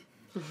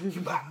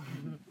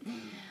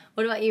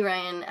 What about you,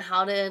 Ryan?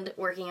 How did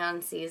working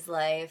on C's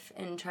life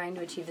and trying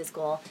to achieve this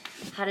goal,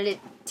 how did it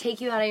take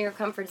you out of your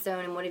comfort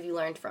zone, and what have you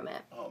learned from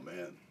it? Oh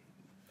man,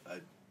 I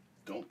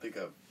don't think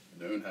I've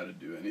known how to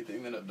do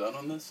anything that I've done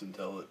on this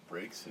until it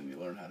breaks and you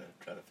learn how to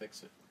try to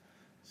fix it.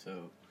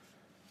 So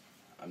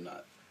I'm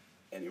not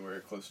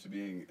anywhere close to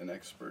being an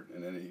expert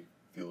in any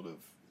field of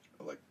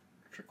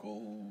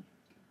electrical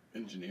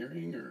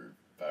engineering or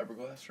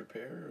fiberglass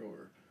repair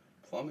or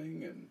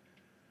plumbing and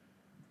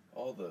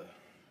all the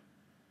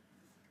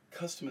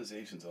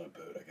customizations on a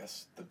boat. I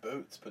guess the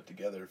boat's put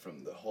together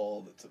from the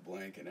hull that's a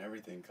blank, and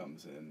everything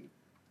comes in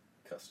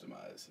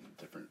customized, and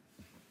different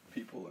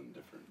people and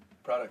different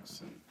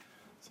products. And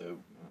so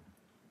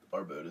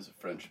our boat is a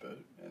French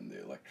boat, and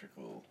the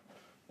electrical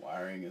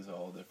wiring is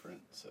all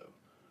different. So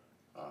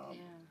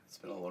it's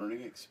been a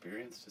learning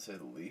experience, to say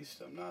the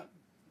least. I'm not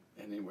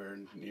anywhere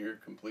near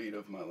complete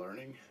of my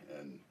learning,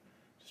 and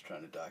just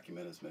trying to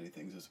document as many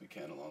things as we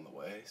can along the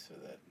way so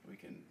that we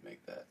can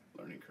make that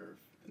learning curve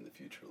in the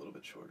future a little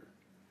bit shorter.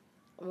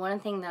 One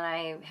thing that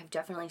I have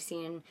definitely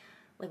seen,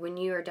 like when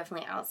you are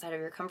definitely outside of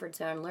your comfort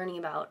zone, learning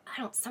about,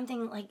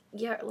 something like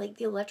the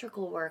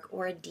electrical work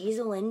or a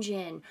diesel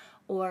engine,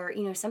 or,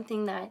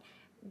 something that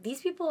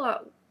these people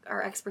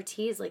are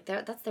expertise, like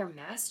that's their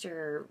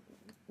master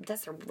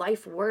that's their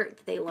life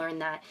work. They learn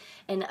that.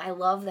 And I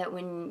love that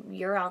when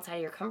you're outside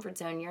of your comfort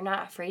zone, you're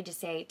not afraid to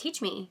say,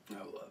 teach me. I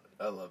love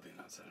it. I love being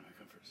outside of my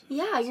comfort zone.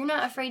 Yeah, you're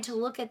not afraid to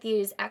look at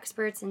these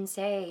experts and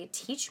say,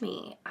 teach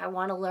me. I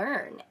want to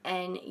learn.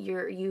 And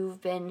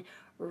you've been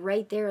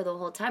right there the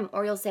whole time.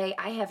 Or you'll say,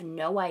 I have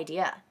no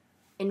idea.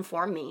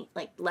 Inform me.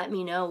 Like, let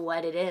me know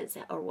what it is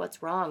or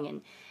what's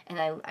wrong. And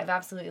I've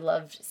absolutely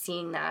loved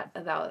seeing that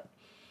about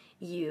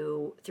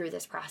you through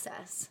this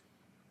process.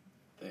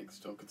 Thanks.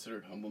 Don't consider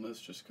it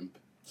humbleness, just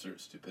consider it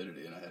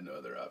stupidity, and I had no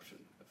other option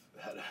of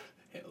how to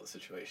handle the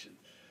situation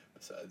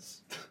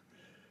besides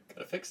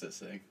gotta fix this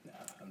thing. Nah,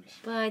 I'm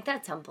just... But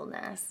that's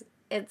humbleness.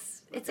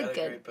 It's a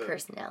good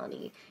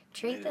personality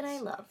trait that I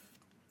love.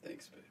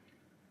 Thanks,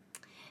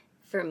 babe.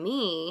 For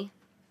me...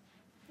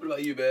 What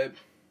about you, babe?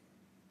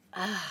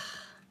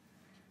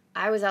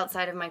 I was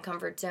outside of my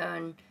comfort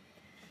zone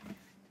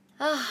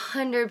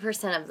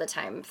 100% of the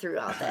time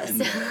throughout this.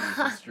 This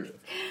is true.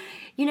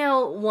 You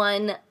know,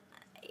 one,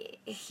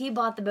 he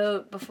bought the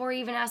boat before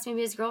he even asked me to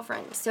be his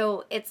girlfriend.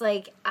 So it's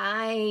like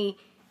I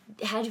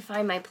had to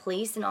find my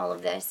place in all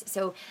of this.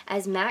 So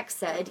as Max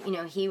said, you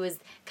know, he was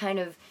kind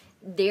of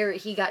there,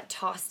 he got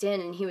tossed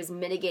in and he was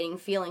mitigating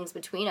feelings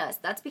between us.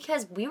 That's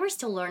because we were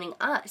still learning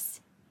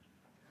us.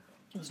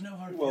 There's no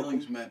hard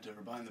feelings meant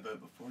over buying the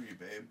boat before you,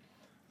 babe.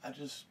 I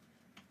just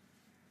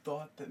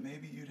thought that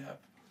maybe you'd have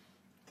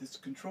this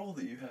control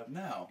that you have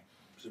now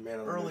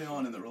early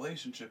on in the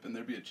relationship, and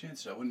there'd be a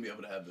chance that I wouldn't be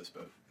able to have this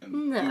boat and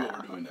do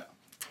what we're doing now.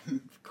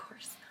 Of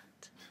course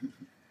not.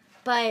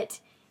 But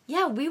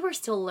yeah, we were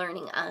still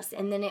learning us,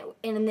 and then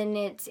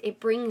it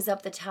brings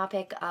up the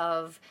topic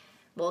of,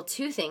 well,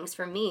 two things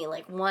for me.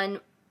 Like, one,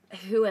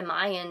 who am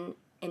I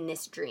in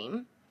this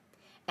dream?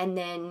 And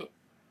then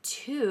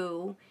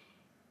two,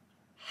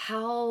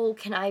 how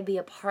can I be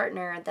a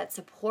partner that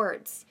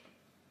supports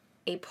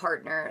a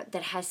partner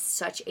that has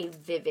such a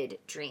vivid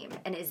dream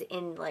and is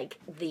in like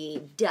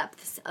the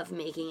depths of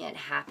making it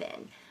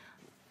happen?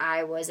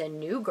 I was a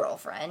new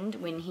girlfriend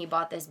when he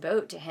bought this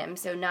boat to him,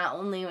 so not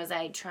only was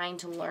I trying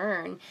to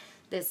learn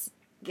this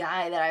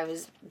guy that I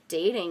was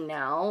dating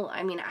now,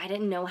 I mean, I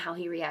didn't know how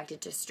he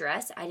reacted to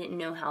stress. I didn't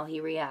know how he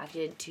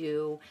reacted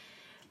to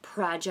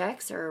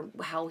projects or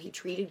how he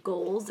treated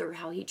goals or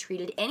how he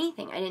treated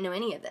anything. I didn't know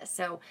any of this.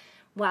 So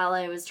while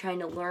I was trying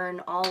to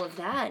learn all of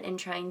that and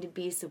trying to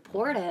be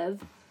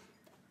supportive,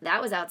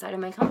 that was outside of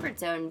my comfort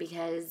zone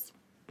because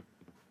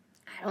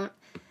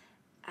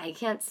I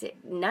can't say,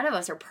 none of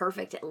us are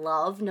perfect at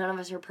love. None of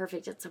us are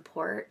perfect at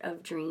support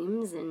of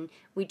dreams, and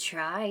we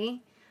try.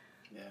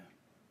 Yeah.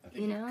 I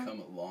think you've come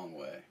a long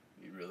way.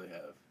 You really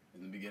have.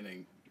 In the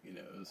beginning,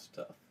 it was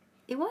tough.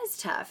 It was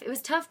tough. It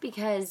was tough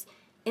because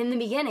in the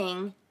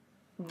beginning,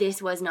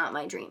 this was not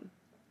my dream.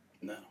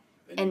 No.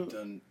 And you've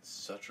done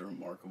such a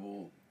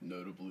remarkable,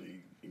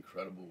 notably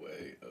incredible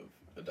way of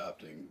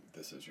adopting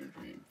this as your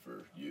dream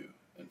for you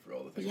and for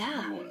all the things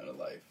that you want out of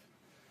life.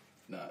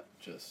 Not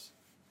just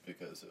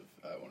because of,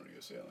 I wanted to go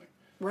sailing.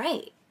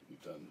 Right.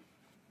 You've done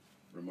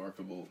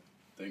remarkable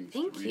things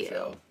to reach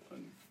out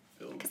and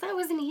build. Because that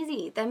wasn't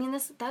easy. I mean,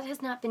 that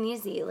has not been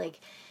easy. Like,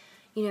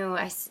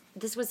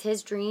 this was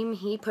his dream.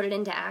 He put it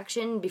into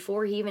action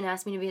before he even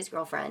asked me to be his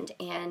girlfriend.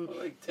 And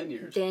like 10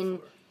 years before.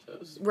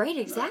 Right,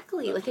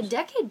 exactly. Like a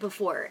decade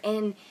before.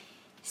 And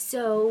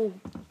so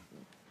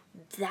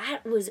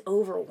that was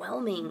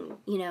overwhelming,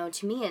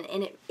 to me.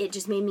 And it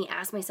just made me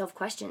ask myself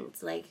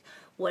questions like,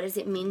 what does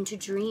it mean to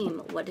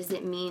dream? What does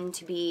it mean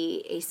to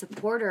be a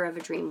supporter of a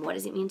dream? What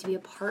does it mean to be a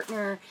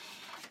partner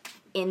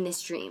in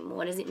this dream?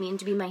 What does it mean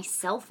to be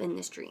myself in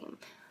this dream?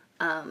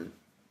 And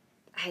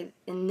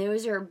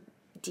those are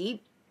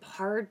deep,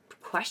 hard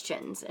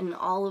questions, and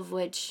all of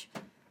which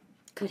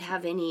could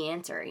have any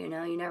answer. You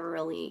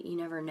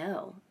never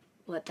know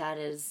what that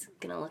is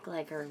going to look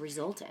like or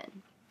result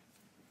in.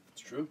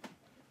 It's true.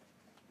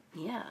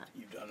 Yeah.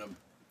 You've done an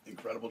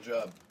incredible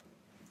job.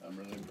 I'm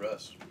really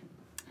impressed.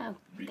 Oh,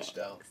 reached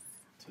out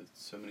to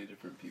so many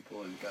different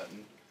people and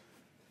gotten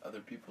other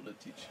people to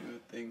teach you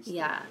things that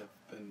have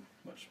been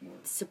much more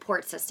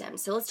support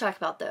systems. So let's talk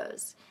about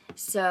those.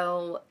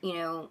 So,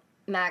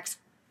 Max,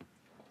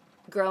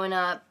 growing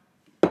up,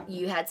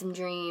 you had some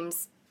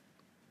dreams.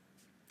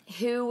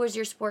 Who was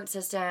your support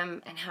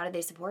system and how did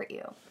they support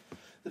you?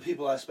 The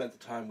people I spent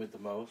the time with the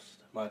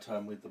most, my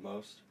time with the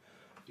most,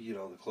 the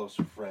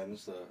closer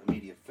friends, the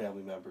immediate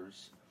family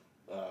members,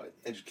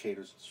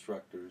 educators,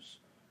 instructors,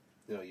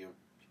 your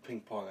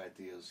ping pong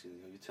ideas,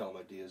 you tell them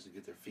ideas to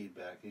get their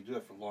feedback. You do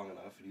that for long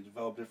enough, and you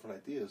develop different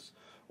ideas,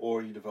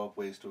 or you develop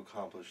ways to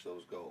accomplish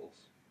those goals.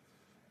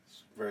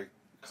 It's very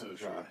cut and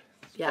dry.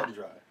 It's cut and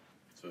dry.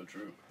 So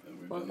true. And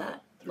we've Love done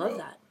that. throughout Love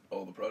that.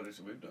 all the projects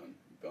that we've done.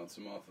 We bounce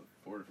them off of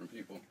 4 different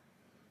people.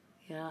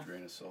 Yeah. A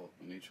grain of salt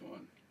on each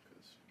one,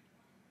 because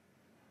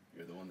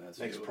you're the one that has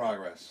makes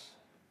progress.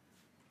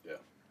 Yeah.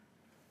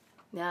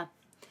 Yeah.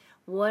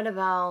 What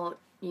about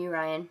you,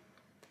 Ryan?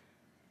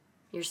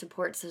 Your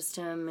support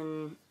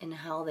system and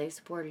how they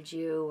supported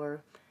you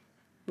or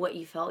what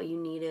you felt you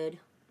needed?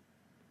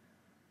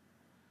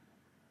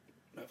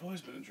 I've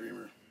always been a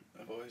dreamer.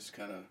 I've always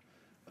kind of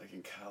like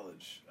in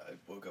college, I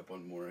woke up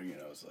one morning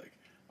and I was like,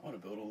 I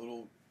want to build a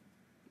little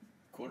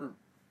quarter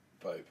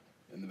pipe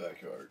in the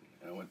backyard.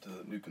 And I went to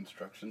the new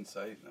construction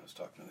site and I was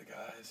talking to the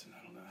guys, and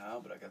I don't know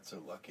how, but I got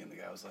so lucky, and the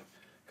guy was like,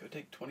 go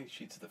take 20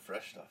 sheets of the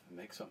fresh stuff and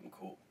make something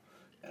cool.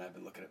 And I've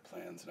been looking at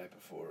plans the night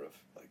before of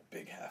like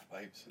big half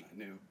pipes, and I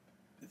knew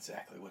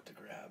exactly what to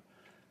grab.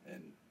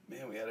 And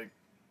man, we had a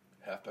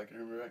half pipe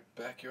in our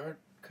backyard.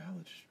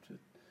 College.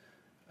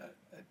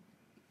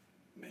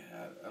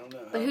 I don't know.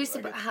 But who's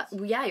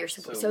you're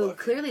support. So lucky,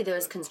 clearly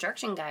those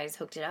construction guys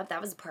hooked it up.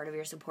 That was part of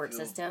your support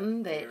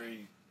system. But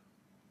very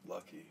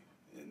lucky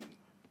in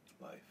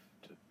life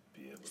to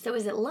be able. So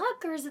is it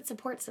luck or is it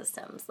support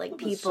systems, like Well,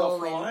 people?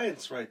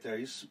 Self-reliance right there.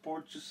 You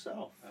support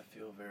yourself. I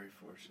feel very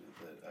fortunate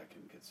that I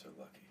can get so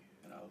lucky,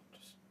 and I'll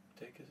just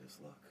take it as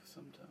luck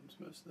sometimes,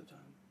 most of the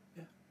time.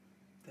 Yeah,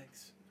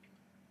 thanks.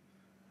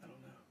 I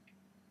don't know.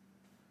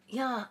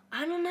 Yeah,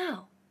 I don't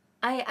know.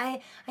 I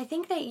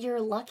think that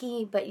you're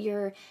lucky, but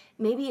you're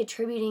maybe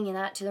attributing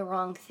that to the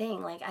wrong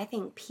thing. Like, I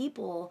think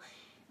people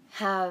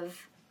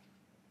have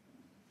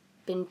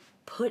been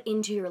put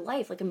into your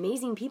life, like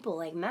amazing people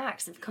like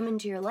Max have come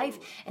into your life,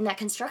 and that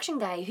construction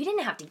guy, he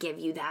didn't have to give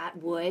you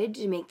that wood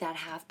to make that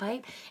half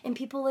pipe, and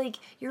people like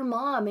your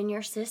mom and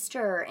your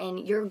sister and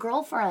your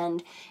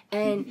girlfriend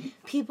and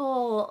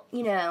people,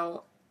 you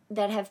know,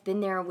 that have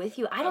been there with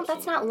you.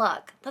 That's not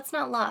luck. That's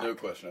not luck. No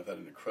question. I've had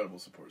an incredible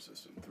support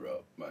system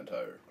throughout my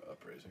entire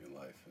upraising in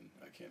life, and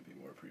I can't be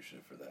more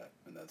appreciative for that.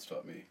 And that's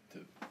taught me to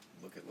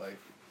look at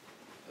life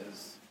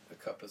as the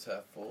cup is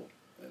half full,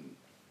 and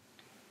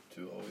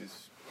to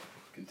always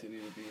continue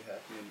to be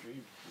happy and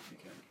dream if you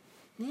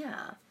can.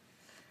 Yeah.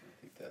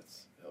 I think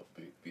that's helped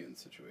me be in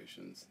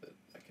situations that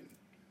I can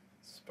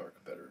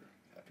spark better,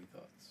 happy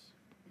thoughts.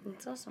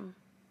 That's awesome.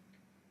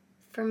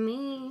 For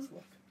me... It's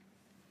luck.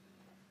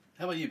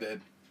 How about you, babe?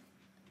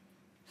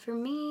 For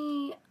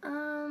me,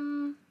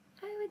 I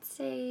would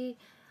say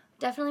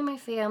definitely my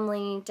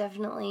family,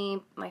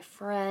 definitely my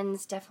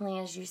friends, definitely,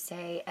 as you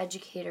say,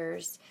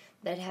 educators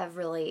that have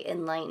really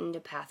enlightened a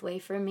pathway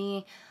for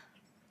me.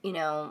 You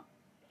know,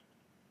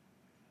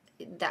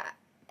 that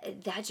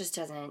just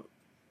doesn't...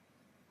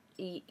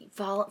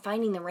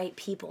 Finding the right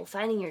people,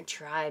 finding your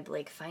tribe,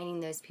 like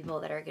finding those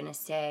people that are going to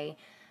say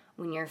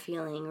when you're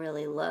feeling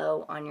really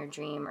low on your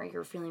dream or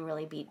you're feeling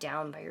really beat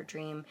down by your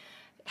dream,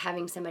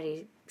 having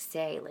somebody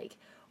say, like,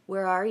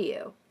 where are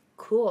you?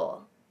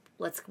 Cool.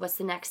 What's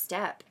the next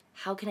step?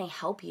 How can I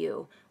help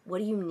you? What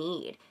do you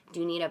need?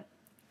 Do you need a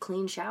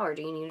clean shower?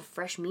 Do you need a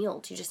fresh meal?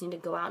 Do you just need to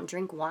go out and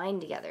drink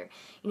wine together?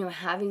 You know,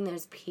 having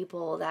those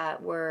people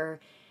that were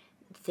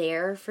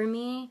there for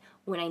me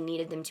when I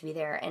needed them to be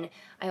there. And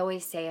I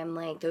always say, I'm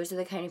like, those are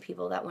the kind of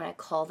people that when I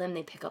call them,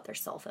 they pick up their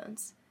cell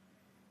phones.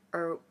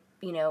 Or,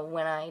 you know,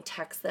 when I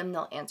text them,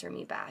 they'll answer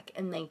me back.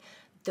 And like,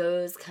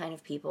 those kind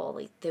of people,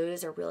 like,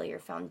 those are really your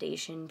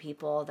foundation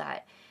people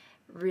that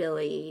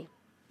really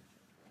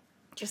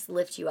just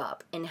lift you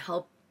up and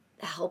help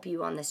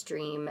you on this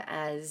dream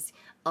as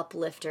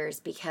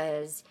uplifters,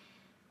 because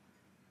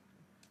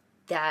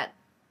that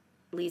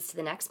leads to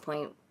the next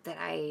point that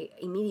I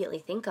immediately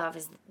think of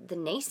is the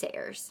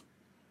naysayers.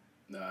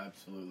 No,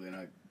 absolutely. And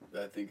I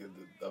think of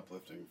the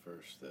uplifting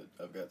first, that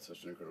I've got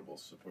such an incredible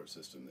support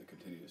system that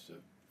continues to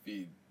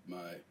feed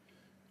my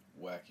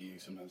wacky,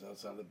 sometimes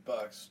outside the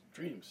box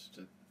dreams,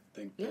 to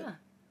think that,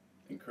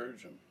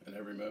 encourage them in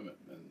every moment.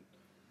 And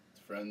it's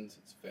friends,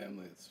 it's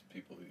family, it's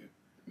people you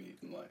meet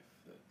in life.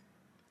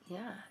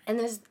 Yeah, and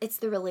it's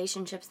the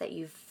relationships that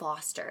you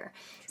foster.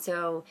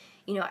 So,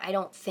 you know, I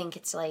don't think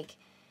it's like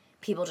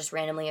people just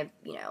randomly,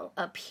 you know,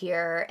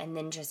 appear and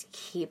then just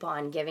keep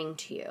on giving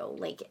to you.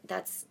 Like,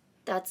 that's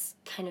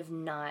kind of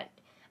not...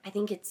 I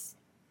think it's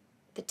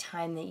the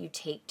time that you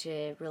take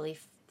to really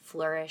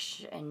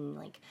flourish and,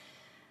 like,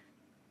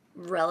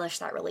 relish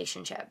that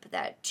relationship,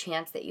 that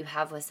chance that you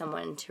have with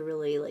someone to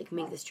really, like,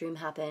 make this dream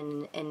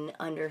happen and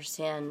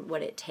understand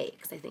what it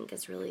takes. I think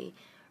is really,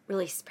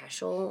 really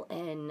special,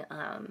 and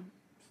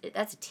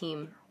that's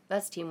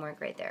teamwork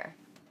right there,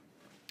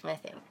 I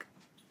think.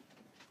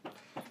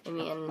 I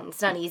mean,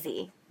 it's not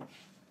easy.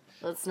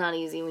 It's not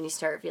easy when you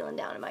start feeling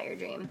down about your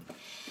dream.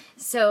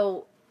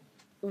 So,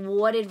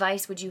 what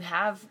advice would you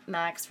have,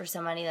 Max, for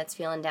somebody that's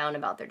feeling down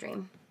about their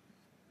dream?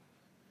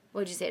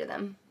 What would you say to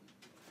them?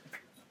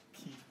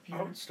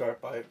 I would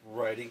start by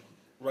writing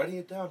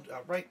it down.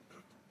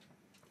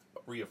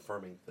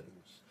 Reaffirming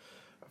things.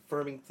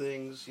 Affirming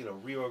things, you know,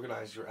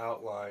 reorganize your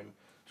outline.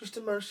 Just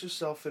immerse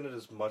yourself in it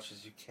as much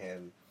as you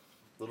can.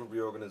 Little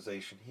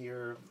reorganization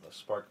here, a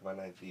spark of an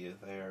idea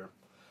there.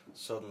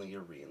 Suddenly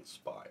you're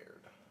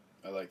re-inspired.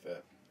 I like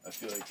that. I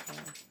feel like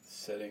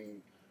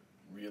setting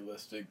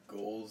realistic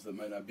goals that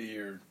might not be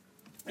your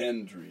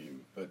end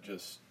dream, but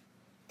just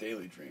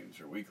daily dreams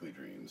or weekly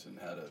dreams, and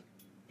how to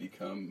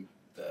become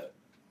that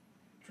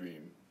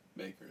dream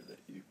maker that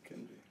you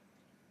can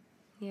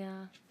be.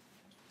 Yeah.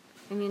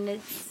 I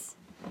mean,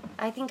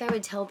 I think I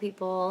would tell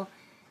people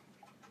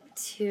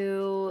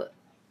to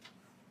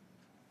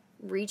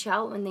reach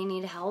out when they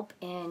need help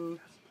and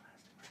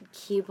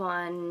keep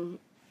on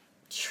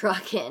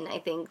trucking. I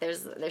think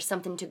there's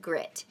something to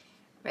grit,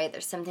 right?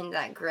 There's something to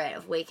that grit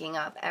of waking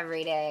up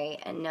every day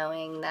and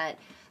knowing that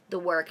the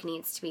work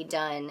needs to be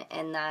done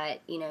and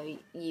that,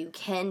 you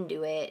can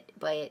do it,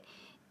 but,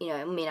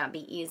 it may not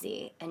be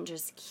easy. And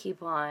just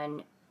keep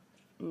on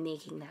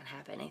making that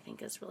happen, I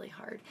think, is really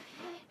hard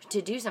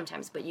to do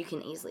sometimes, but you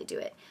can easily do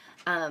it.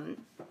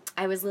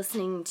 I was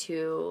listening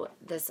to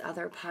this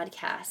other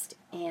podcast,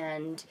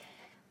 and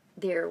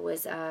there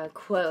was a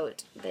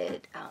quote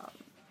that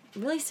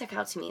really stuck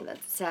out to me that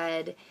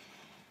said,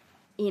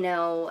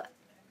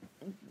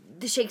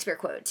 the Shakespeare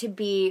quote, "To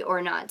be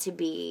or not to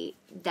be,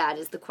 that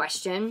is the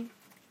question."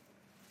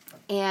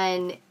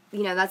 And,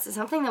 that's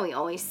something that we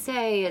always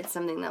say. It's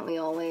something that we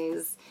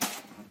always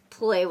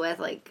play with,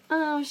 like,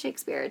 oh,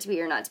 Shakespeare, to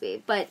be or not to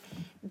be. But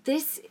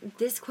this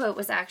quote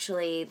was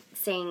actually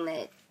saying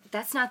that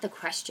that's not the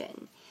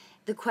question.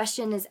 The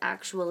question is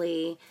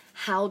actually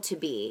how to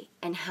be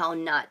and how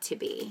not to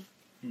be.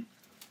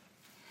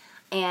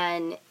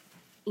 And,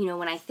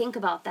 when I think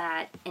about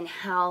that and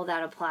how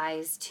that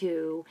applies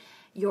to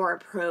your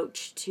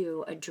approach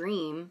to a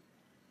dream,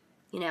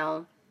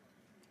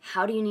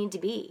 how do you need to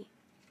be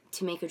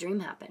to make a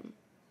dream happen?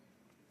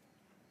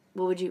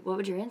 What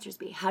would your answers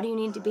be? How do you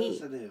need to be?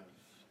 Positive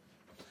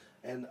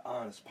and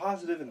honest.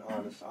 Positive and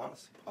honest.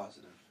 Honestly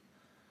positive.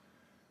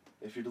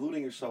 If you're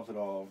deluding yourself at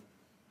all,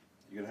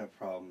 you're going to have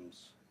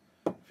problems.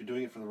 If you're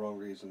doing it for the wrong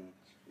reason,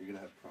 you're going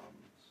to have problems.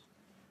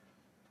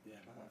 Yeah.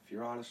 If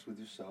you're honest with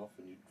yourself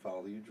and you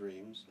follow your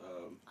dreams...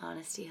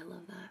 Honesty, I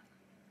love that.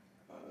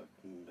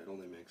 It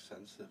only makes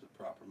sense that the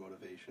proper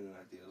motivation and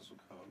ideas will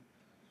come.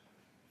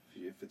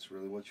 If it's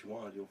really what you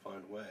want, you'll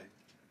find a way.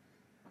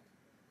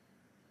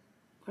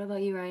 What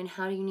about you, Ryan?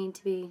 How do you need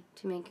to be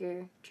to make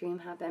your dream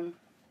happen?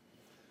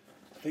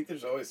 I think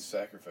there's always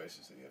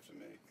sacrifices that you have to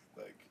make.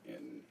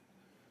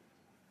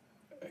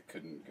 I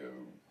couldn't go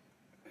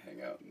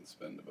hang out and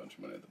spend a bunch of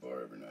money at the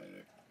bar every night.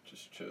 I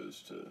just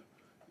chose to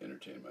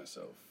entertain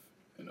myself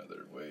in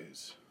other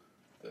ways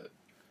that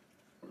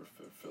were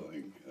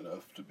fulfilling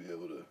enough to be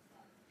able to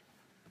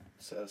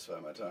satisfy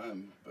my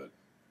time, but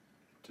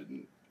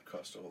didn't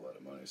cost a whole lot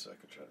of money, so I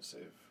could try to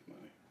save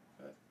money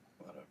at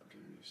a lot of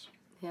opportunities.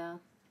 Yeah.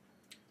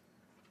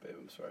 Babe,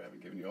 I'm sorry I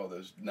haven't given you all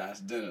those nice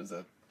dinners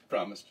I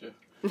promised you.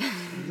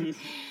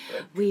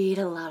 We eat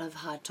a lot of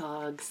hot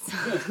dogs.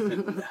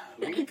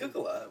 We can cook a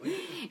lot.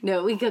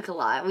 No, we cook a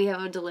lot. We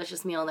have a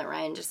delicious meal that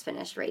Ryan just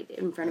finished right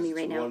in front of me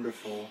right now.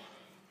 Wonderful.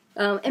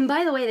 And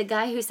by the way, the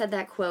guy who said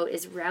that quote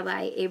is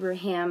Rabbi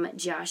Abraham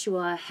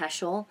Joshua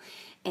Heschel.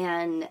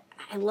 And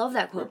I love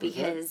that quote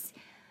because,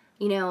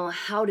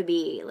 how to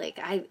be. Like,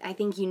 I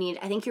think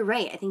you're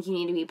right. I think you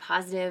need to be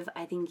positive.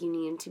 I think you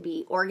need to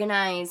be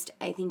organized.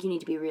 I think you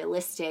need to be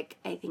realistic.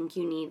 I think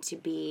you need to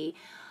be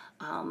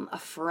a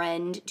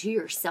friend to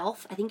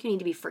yourself. I think you need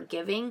to be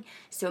forgiving.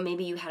 So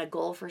maybe you had a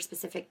goal for a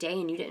specific day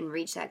and you didn't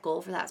reach that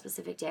goal for that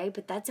specific day,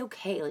 but that's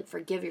okay. Like,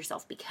 forgive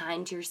yourself. Be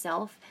kind to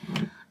yourself.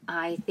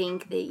 I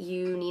think that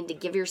you need to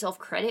give yourself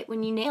credit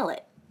when you nail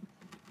it.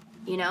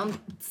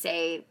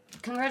 Say,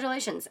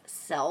 congratulations,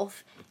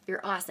 self,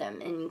 you're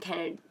awesome, and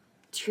kind of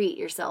treat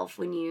yourself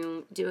when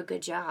you do a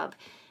good job.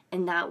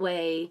 And that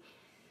way,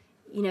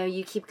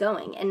 you keep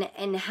going.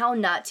 And how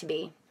not to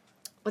be.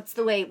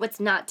 What's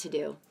not to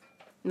do,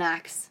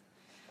 Max?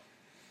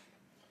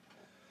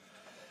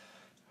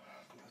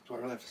 That's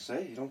what I have to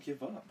say. You don't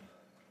give up.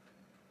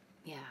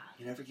 Yeah.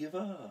 You never give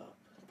up.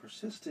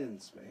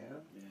 Persistence, man.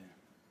 Yeah.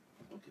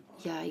 Don't give up.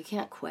 Yeah, you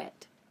can't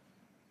quit.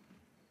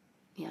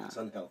 Yeah. It's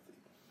unhealthy.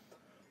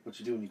 What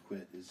you do when you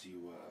quit is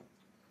you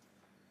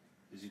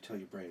tell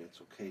your brain it's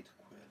okay to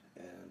quit,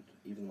 and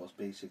even the most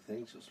basic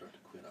things you'll start to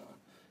quit on.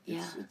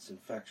 It's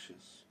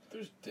infectious.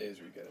 There's days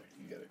where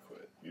you gotta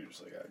quit. You're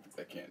just like,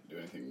 I can't do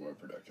anything more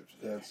productive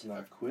today. That's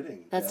not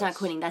quitting. That's not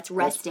quitting. That's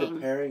resting. That's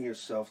preparing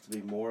yourself to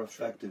be more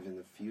effective in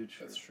the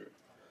future. That's true.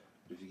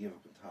 If you give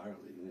up entirely,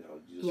 you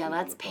just Yeah, leave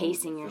that's on the phone,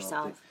 pacing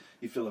yourself.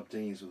 You fill up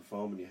dinghies with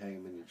foam and you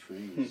hang them in your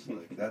trees.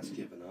 Like, that's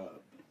giving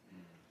up.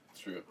 It's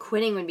true.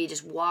 Quitting would be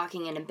just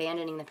walking and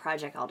abandoning the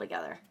project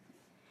altogether.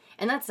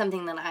 And that's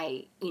something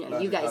that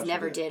you guys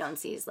never did on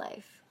C's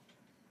Life.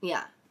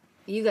 Yeah.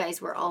 You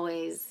guys were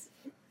always...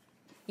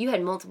 You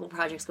had multiple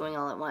projects going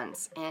all at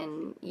once,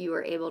 and you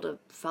were able to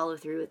follow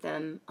through with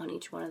them on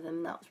each one of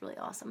them. That was really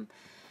awesome.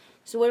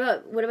 So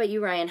what about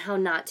you, Ryan? How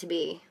not to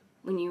be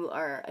when you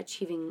are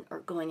achieving or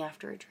going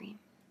after a dream?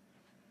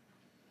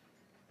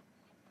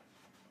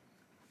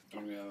 I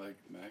mean, I like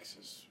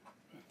Max's.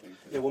 I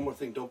think that... Yeah, one more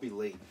thing. Don't be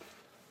late.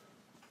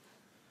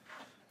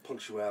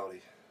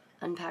 Punctuality.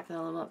 Unpack that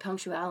a little bit.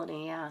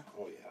 Punctuality, yeah.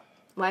 Oh, yeah.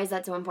 Why is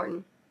that so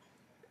important?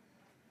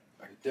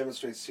 It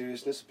demonstrates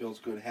seriousness, it builds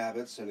good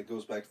habits, and it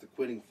goes back to the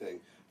quitting thing.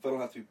 If I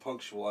don't have to be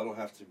punctual, I don't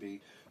have to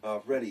be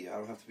ready, I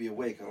don't have to be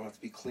awake, I don't have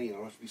to be clean, I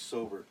don't have to be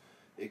sober.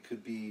 It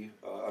could be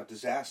a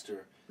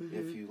disaster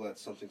if you let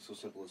something so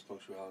simple as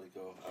punctuality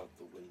go out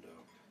the window.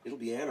 It'll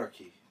be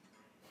anarchy.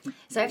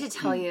 So I have to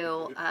tell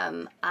you,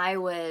 when I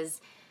was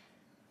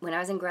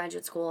in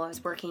graduate school, I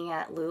was working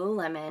at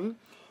Lululemon,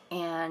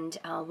 And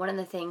one of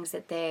the things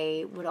that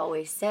they would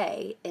always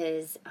say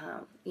is,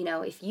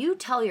 if you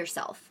tell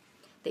yourself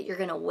that you're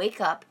going to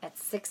wake up at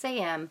 6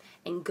 a.m.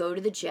 and go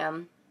to the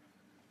gym,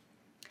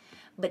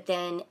 but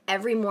then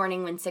every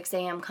morning when 6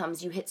 a.m.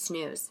 comes, you hit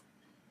snooze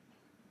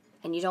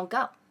and you don't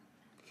go.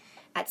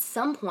 At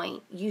some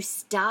point, you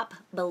stop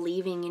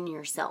believing in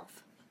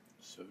yourself.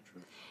 So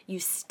true. You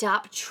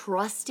stop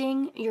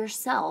trusting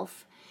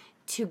yourself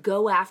to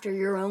go after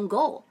your own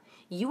goal.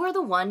 You are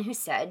the one who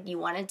said you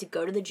wanted to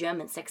go to the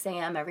gym at 6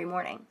 a.m. every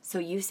morning, so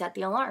you set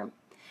the alarm.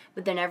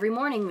 But then every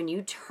morning when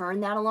you turn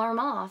that alarm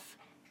off,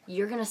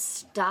 you're going to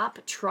stop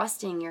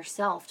trusting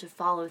yourself to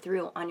follow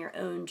through on your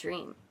own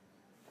dream.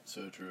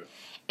 So true.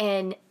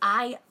 And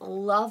I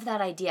love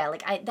that idea.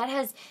 Like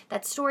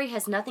that story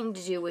has nothing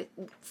to do with,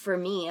 for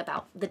me,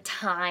 about the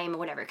time or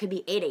whatever. It could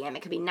be 8 a.m.,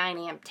 it could be 9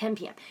 a.m., 10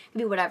 p.m., it could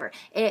be whatever.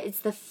 It's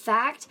the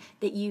fact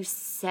that you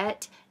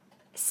set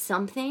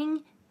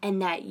something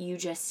and that you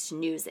just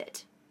snooze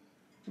it,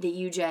 that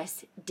you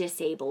just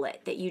disable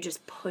it, that you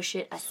just push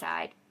it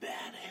aside.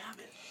 Bad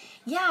habit.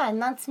 Yeah,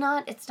 and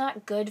it's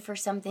not good for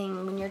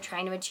something when you're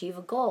trying to achieve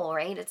a goal,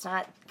 right? It's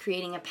not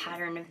creating a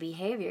pattern of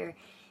behavior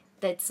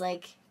that's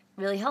like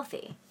really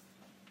healthy.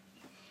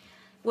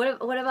 What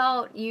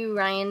about you,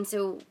 Ryan?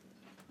 So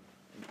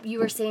you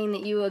were saying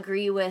that you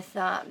agree with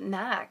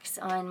Max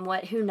on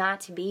who not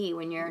to be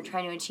when you're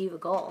trying to achieve a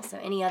goal. So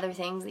any other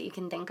things that you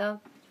can think of?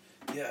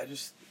 Yeah, I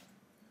just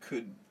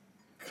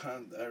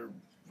I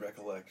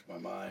recollect my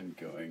mind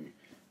going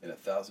in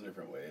 1,000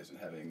 different ways and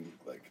having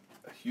like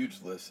a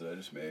huge list that I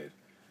just made,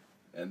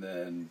 and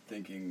then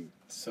thinking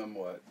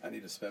somewhat I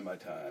need to spend my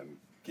time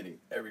getting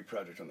every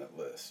project on that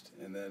list,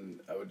 and then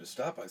I would just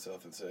stop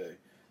myself and say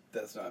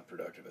that's not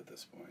productive at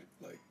this point.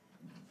 Like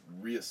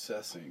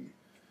reassessing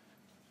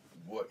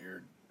what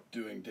you're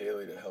doing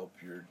daily to help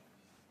your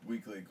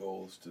weekly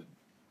goals to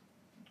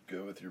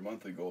go with your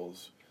monthly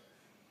goals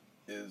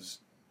is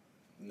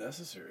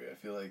necessary. I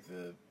feel like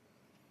the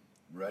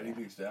writing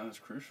things down is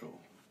crucial,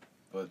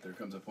 but there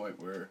comes a point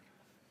where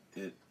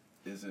it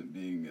isn't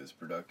being as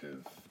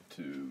productive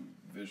to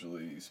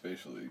visually,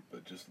 spatially,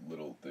 but just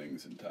little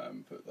things in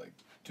time. Put like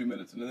 2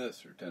 minutes into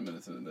this or 10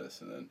 minutes into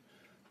this, and then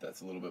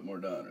that's a little bit more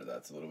done, or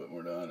that's a little bit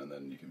more done, and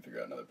then you can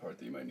figure out another part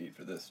that you might need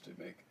for this to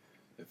make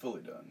it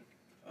fully done.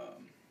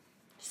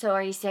 So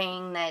are you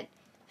saying that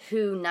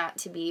who not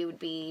to be would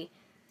be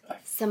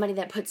somebody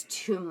that puts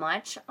too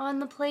much on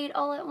the plate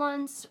all at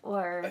once,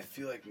 or? I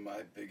feel like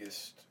my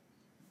biggest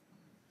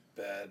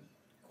bad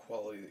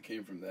quality that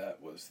came from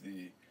that was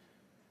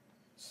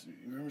so you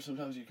remember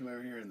sometimes you come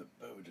over here and the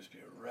boat would just be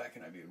a wreck,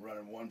 and I'd be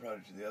running one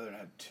project to the other and I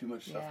had too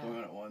much stuff going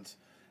on at once,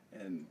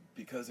 and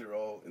because they were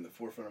all in the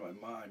forefront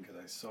of my mind, because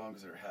I saw them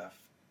because they were half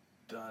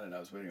done and I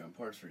was waiting on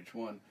parts for each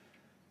one,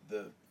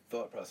 the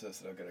thought process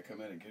that I've got to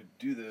come in and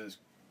do those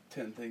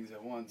 10 things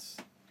at once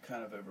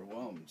kind of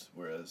overwhelmed,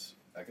 whereas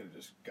I could have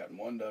just gotten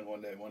one done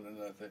one day, one done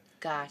another thing.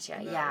 Gotcha,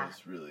 and yeah. That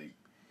was really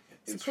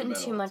it's putting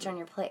too much on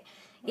your plate.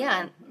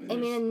 Yeah, I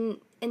mean,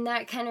 and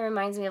that kind of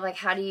reminds me of like,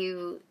 how do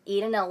you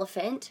eat an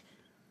elephant?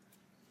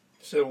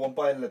 So one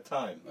bite at a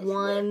time.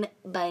 One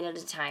bite at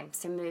a time.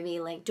 So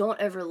maybe like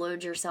don't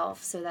overload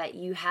yourself so that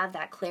you have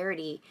that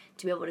clarity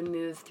to be able to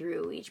move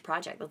through each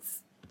project.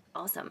 That's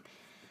awesome.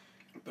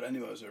 But I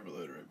knew I was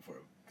overloaded right before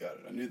I got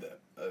it. I knew that.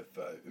 If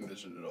I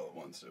envisioned it all at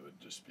once, it would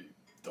just be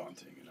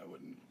daunting and I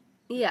wouldn't.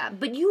 Yeah,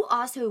 but you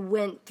also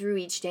went through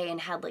each day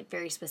and had like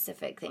very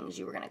specific things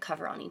you were going to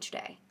cover on each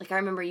day. Like I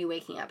remember you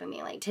waking up and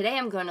being like, today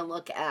I'm going to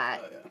look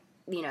at,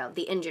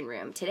 the engine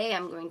room. Today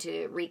I'm going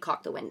to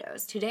recaulk the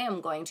windows. Today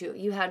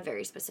you had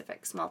very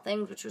specific small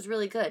things, which was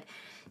really good.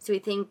 So we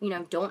think,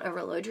 don't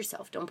overload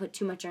yourself. Don't put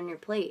too much on your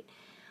plate.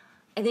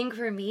 I think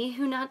for me,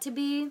 who not to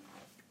be,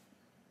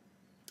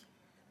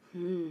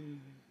 when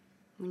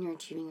you're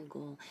achieving a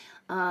goal,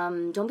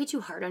 don't be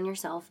too hard on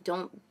yourself.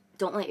 Don't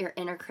let your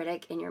inner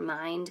critic in your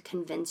mind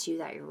convince you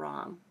that you're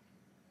wrong.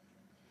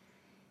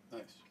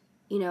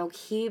 Nice.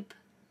 Keep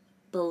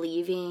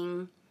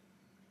believing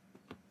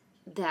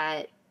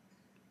that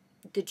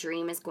the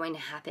dream is going to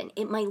happen.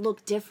 It might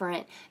look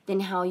different than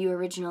how you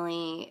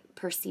originally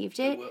perceived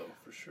it. It will,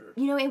 for sure.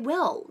 It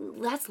will.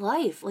 That's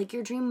life. Like,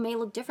 your dream may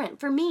look different.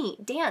 For me,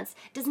 dance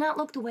does not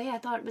look the way I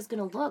thought it was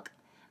going to look.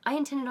 I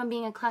intended on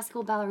being a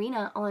classical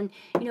ballerina in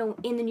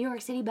the New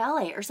York City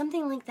Ballet or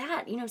something like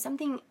that.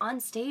 Something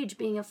on stage,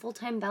 being a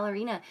full-time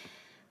ballerina.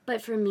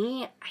 But for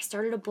me, I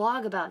started a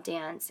blog about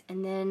dance,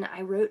 and then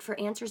I wrote for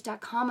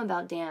Answers.com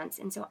about dance,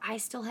 and so I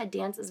still had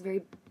dance as a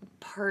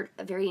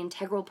very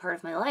integral part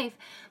of my life,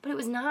 but it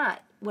was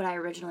not what I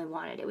originally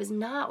wanted. It was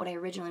not what I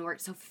originally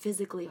worked so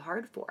physically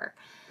hard for.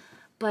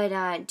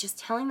 But just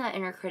telling that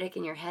inner critic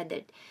in your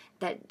head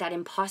that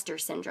imposter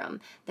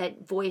syndrome,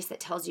 that voice that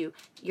tells you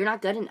you're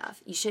not good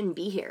enough, you shouldn't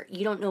be here,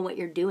 you don't know what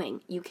you're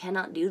doing, you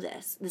cannot do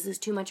this, this is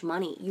too much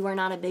money, you are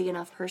not a big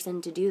enough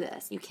person to do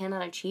this, you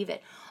cannot achieve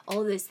it.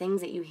 All of those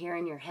things that you hear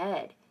in your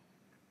head.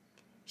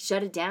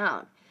 Shut it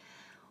down.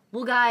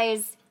 Well,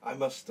 guys, I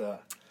must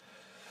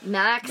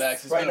Max.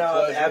 Max, it's Right been a now,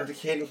 I'm pleasure.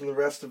 abdicating from the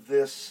rest of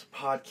this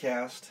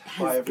podcast.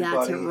 Bye, Has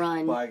got everybody. to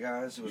run. Bye,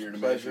 guys. It was You're a an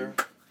pleasure.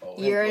 amazing-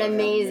 You're an Thank you.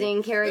 amazing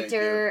Thank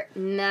character,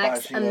 Bye,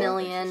 Max Sheila.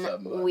 Amillion. Thanks for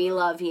stopping by. We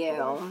love Don't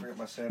you. forget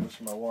my sandwich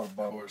and my water Of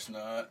bottle. course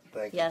not.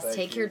 Thank you. Yes, thank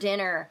take you. your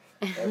dinner.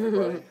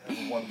 Everybody, have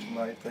a wonderful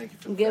night. Thank you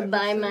for the Goodbye,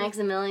 fabulous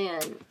Maximilian.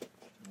 day.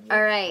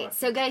 All right, Bye.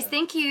 so guys,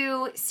 thank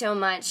you so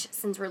much.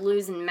 Since we're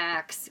losing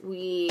Max,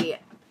 you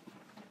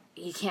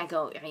can't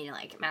go. I mean,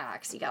 like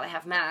Max, you gotta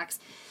have Max.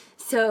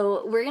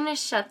 So we're gonna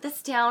shut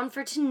this down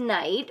for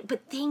tonight.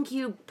 But thank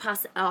you,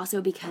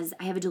 also because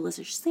I have a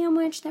delicious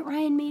sandwich that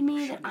Ryan made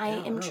me that I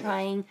am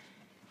trying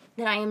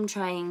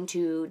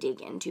to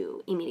dig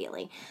into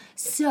immediately.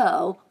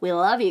 So we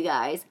love you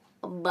guys.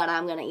 But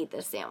I'm going to eat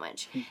this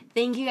sandwich.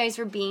 Thank you guys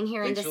for being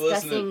here and Thanks for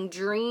discussing listening.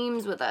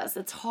 dreams with us.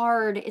 It's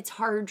hard. It's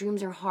hard.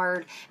 Dreams are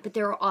hard. But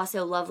they're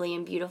also lovely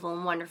and beautiful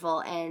and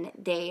wonderful. And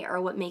they are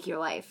what make your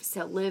life.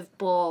 So live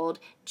bold,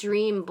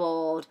 dream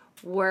bold,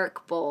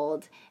 work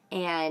bold.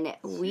 And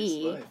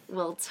we life.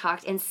 will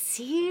talk and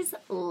seize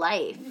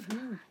life.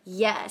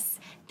 Yes.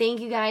 Thank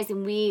you guys.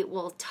 And we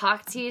will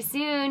talk to you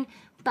soon.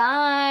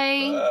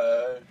 Bye.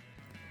 Bye.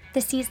 The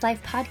Seize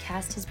Life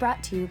podcast is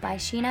brought to you by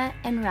Sheena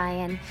and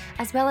Ryan,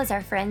 as well as our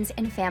friends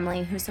and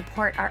family who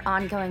support our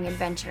ongoing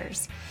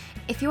adventures.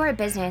 If you are a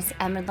business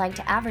and would like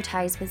to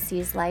advertise with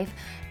Seize Life,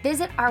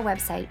 visit our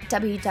website,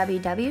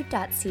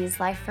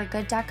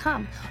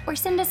 www.seizelifeforgood.com, or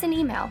send us an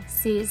email,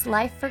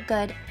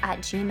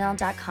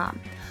 seizelifeforgood@gmail.com.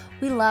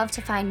 We love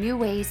to find new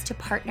ways to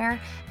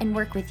partner and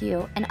work with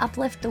you and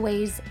uplift the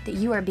ways that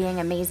you are being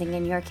amazing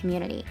in your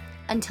community.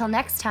 Until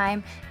next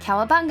time,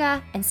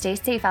 cowabunga and stay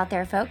safe out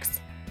there,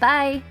 folks.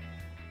 Bye!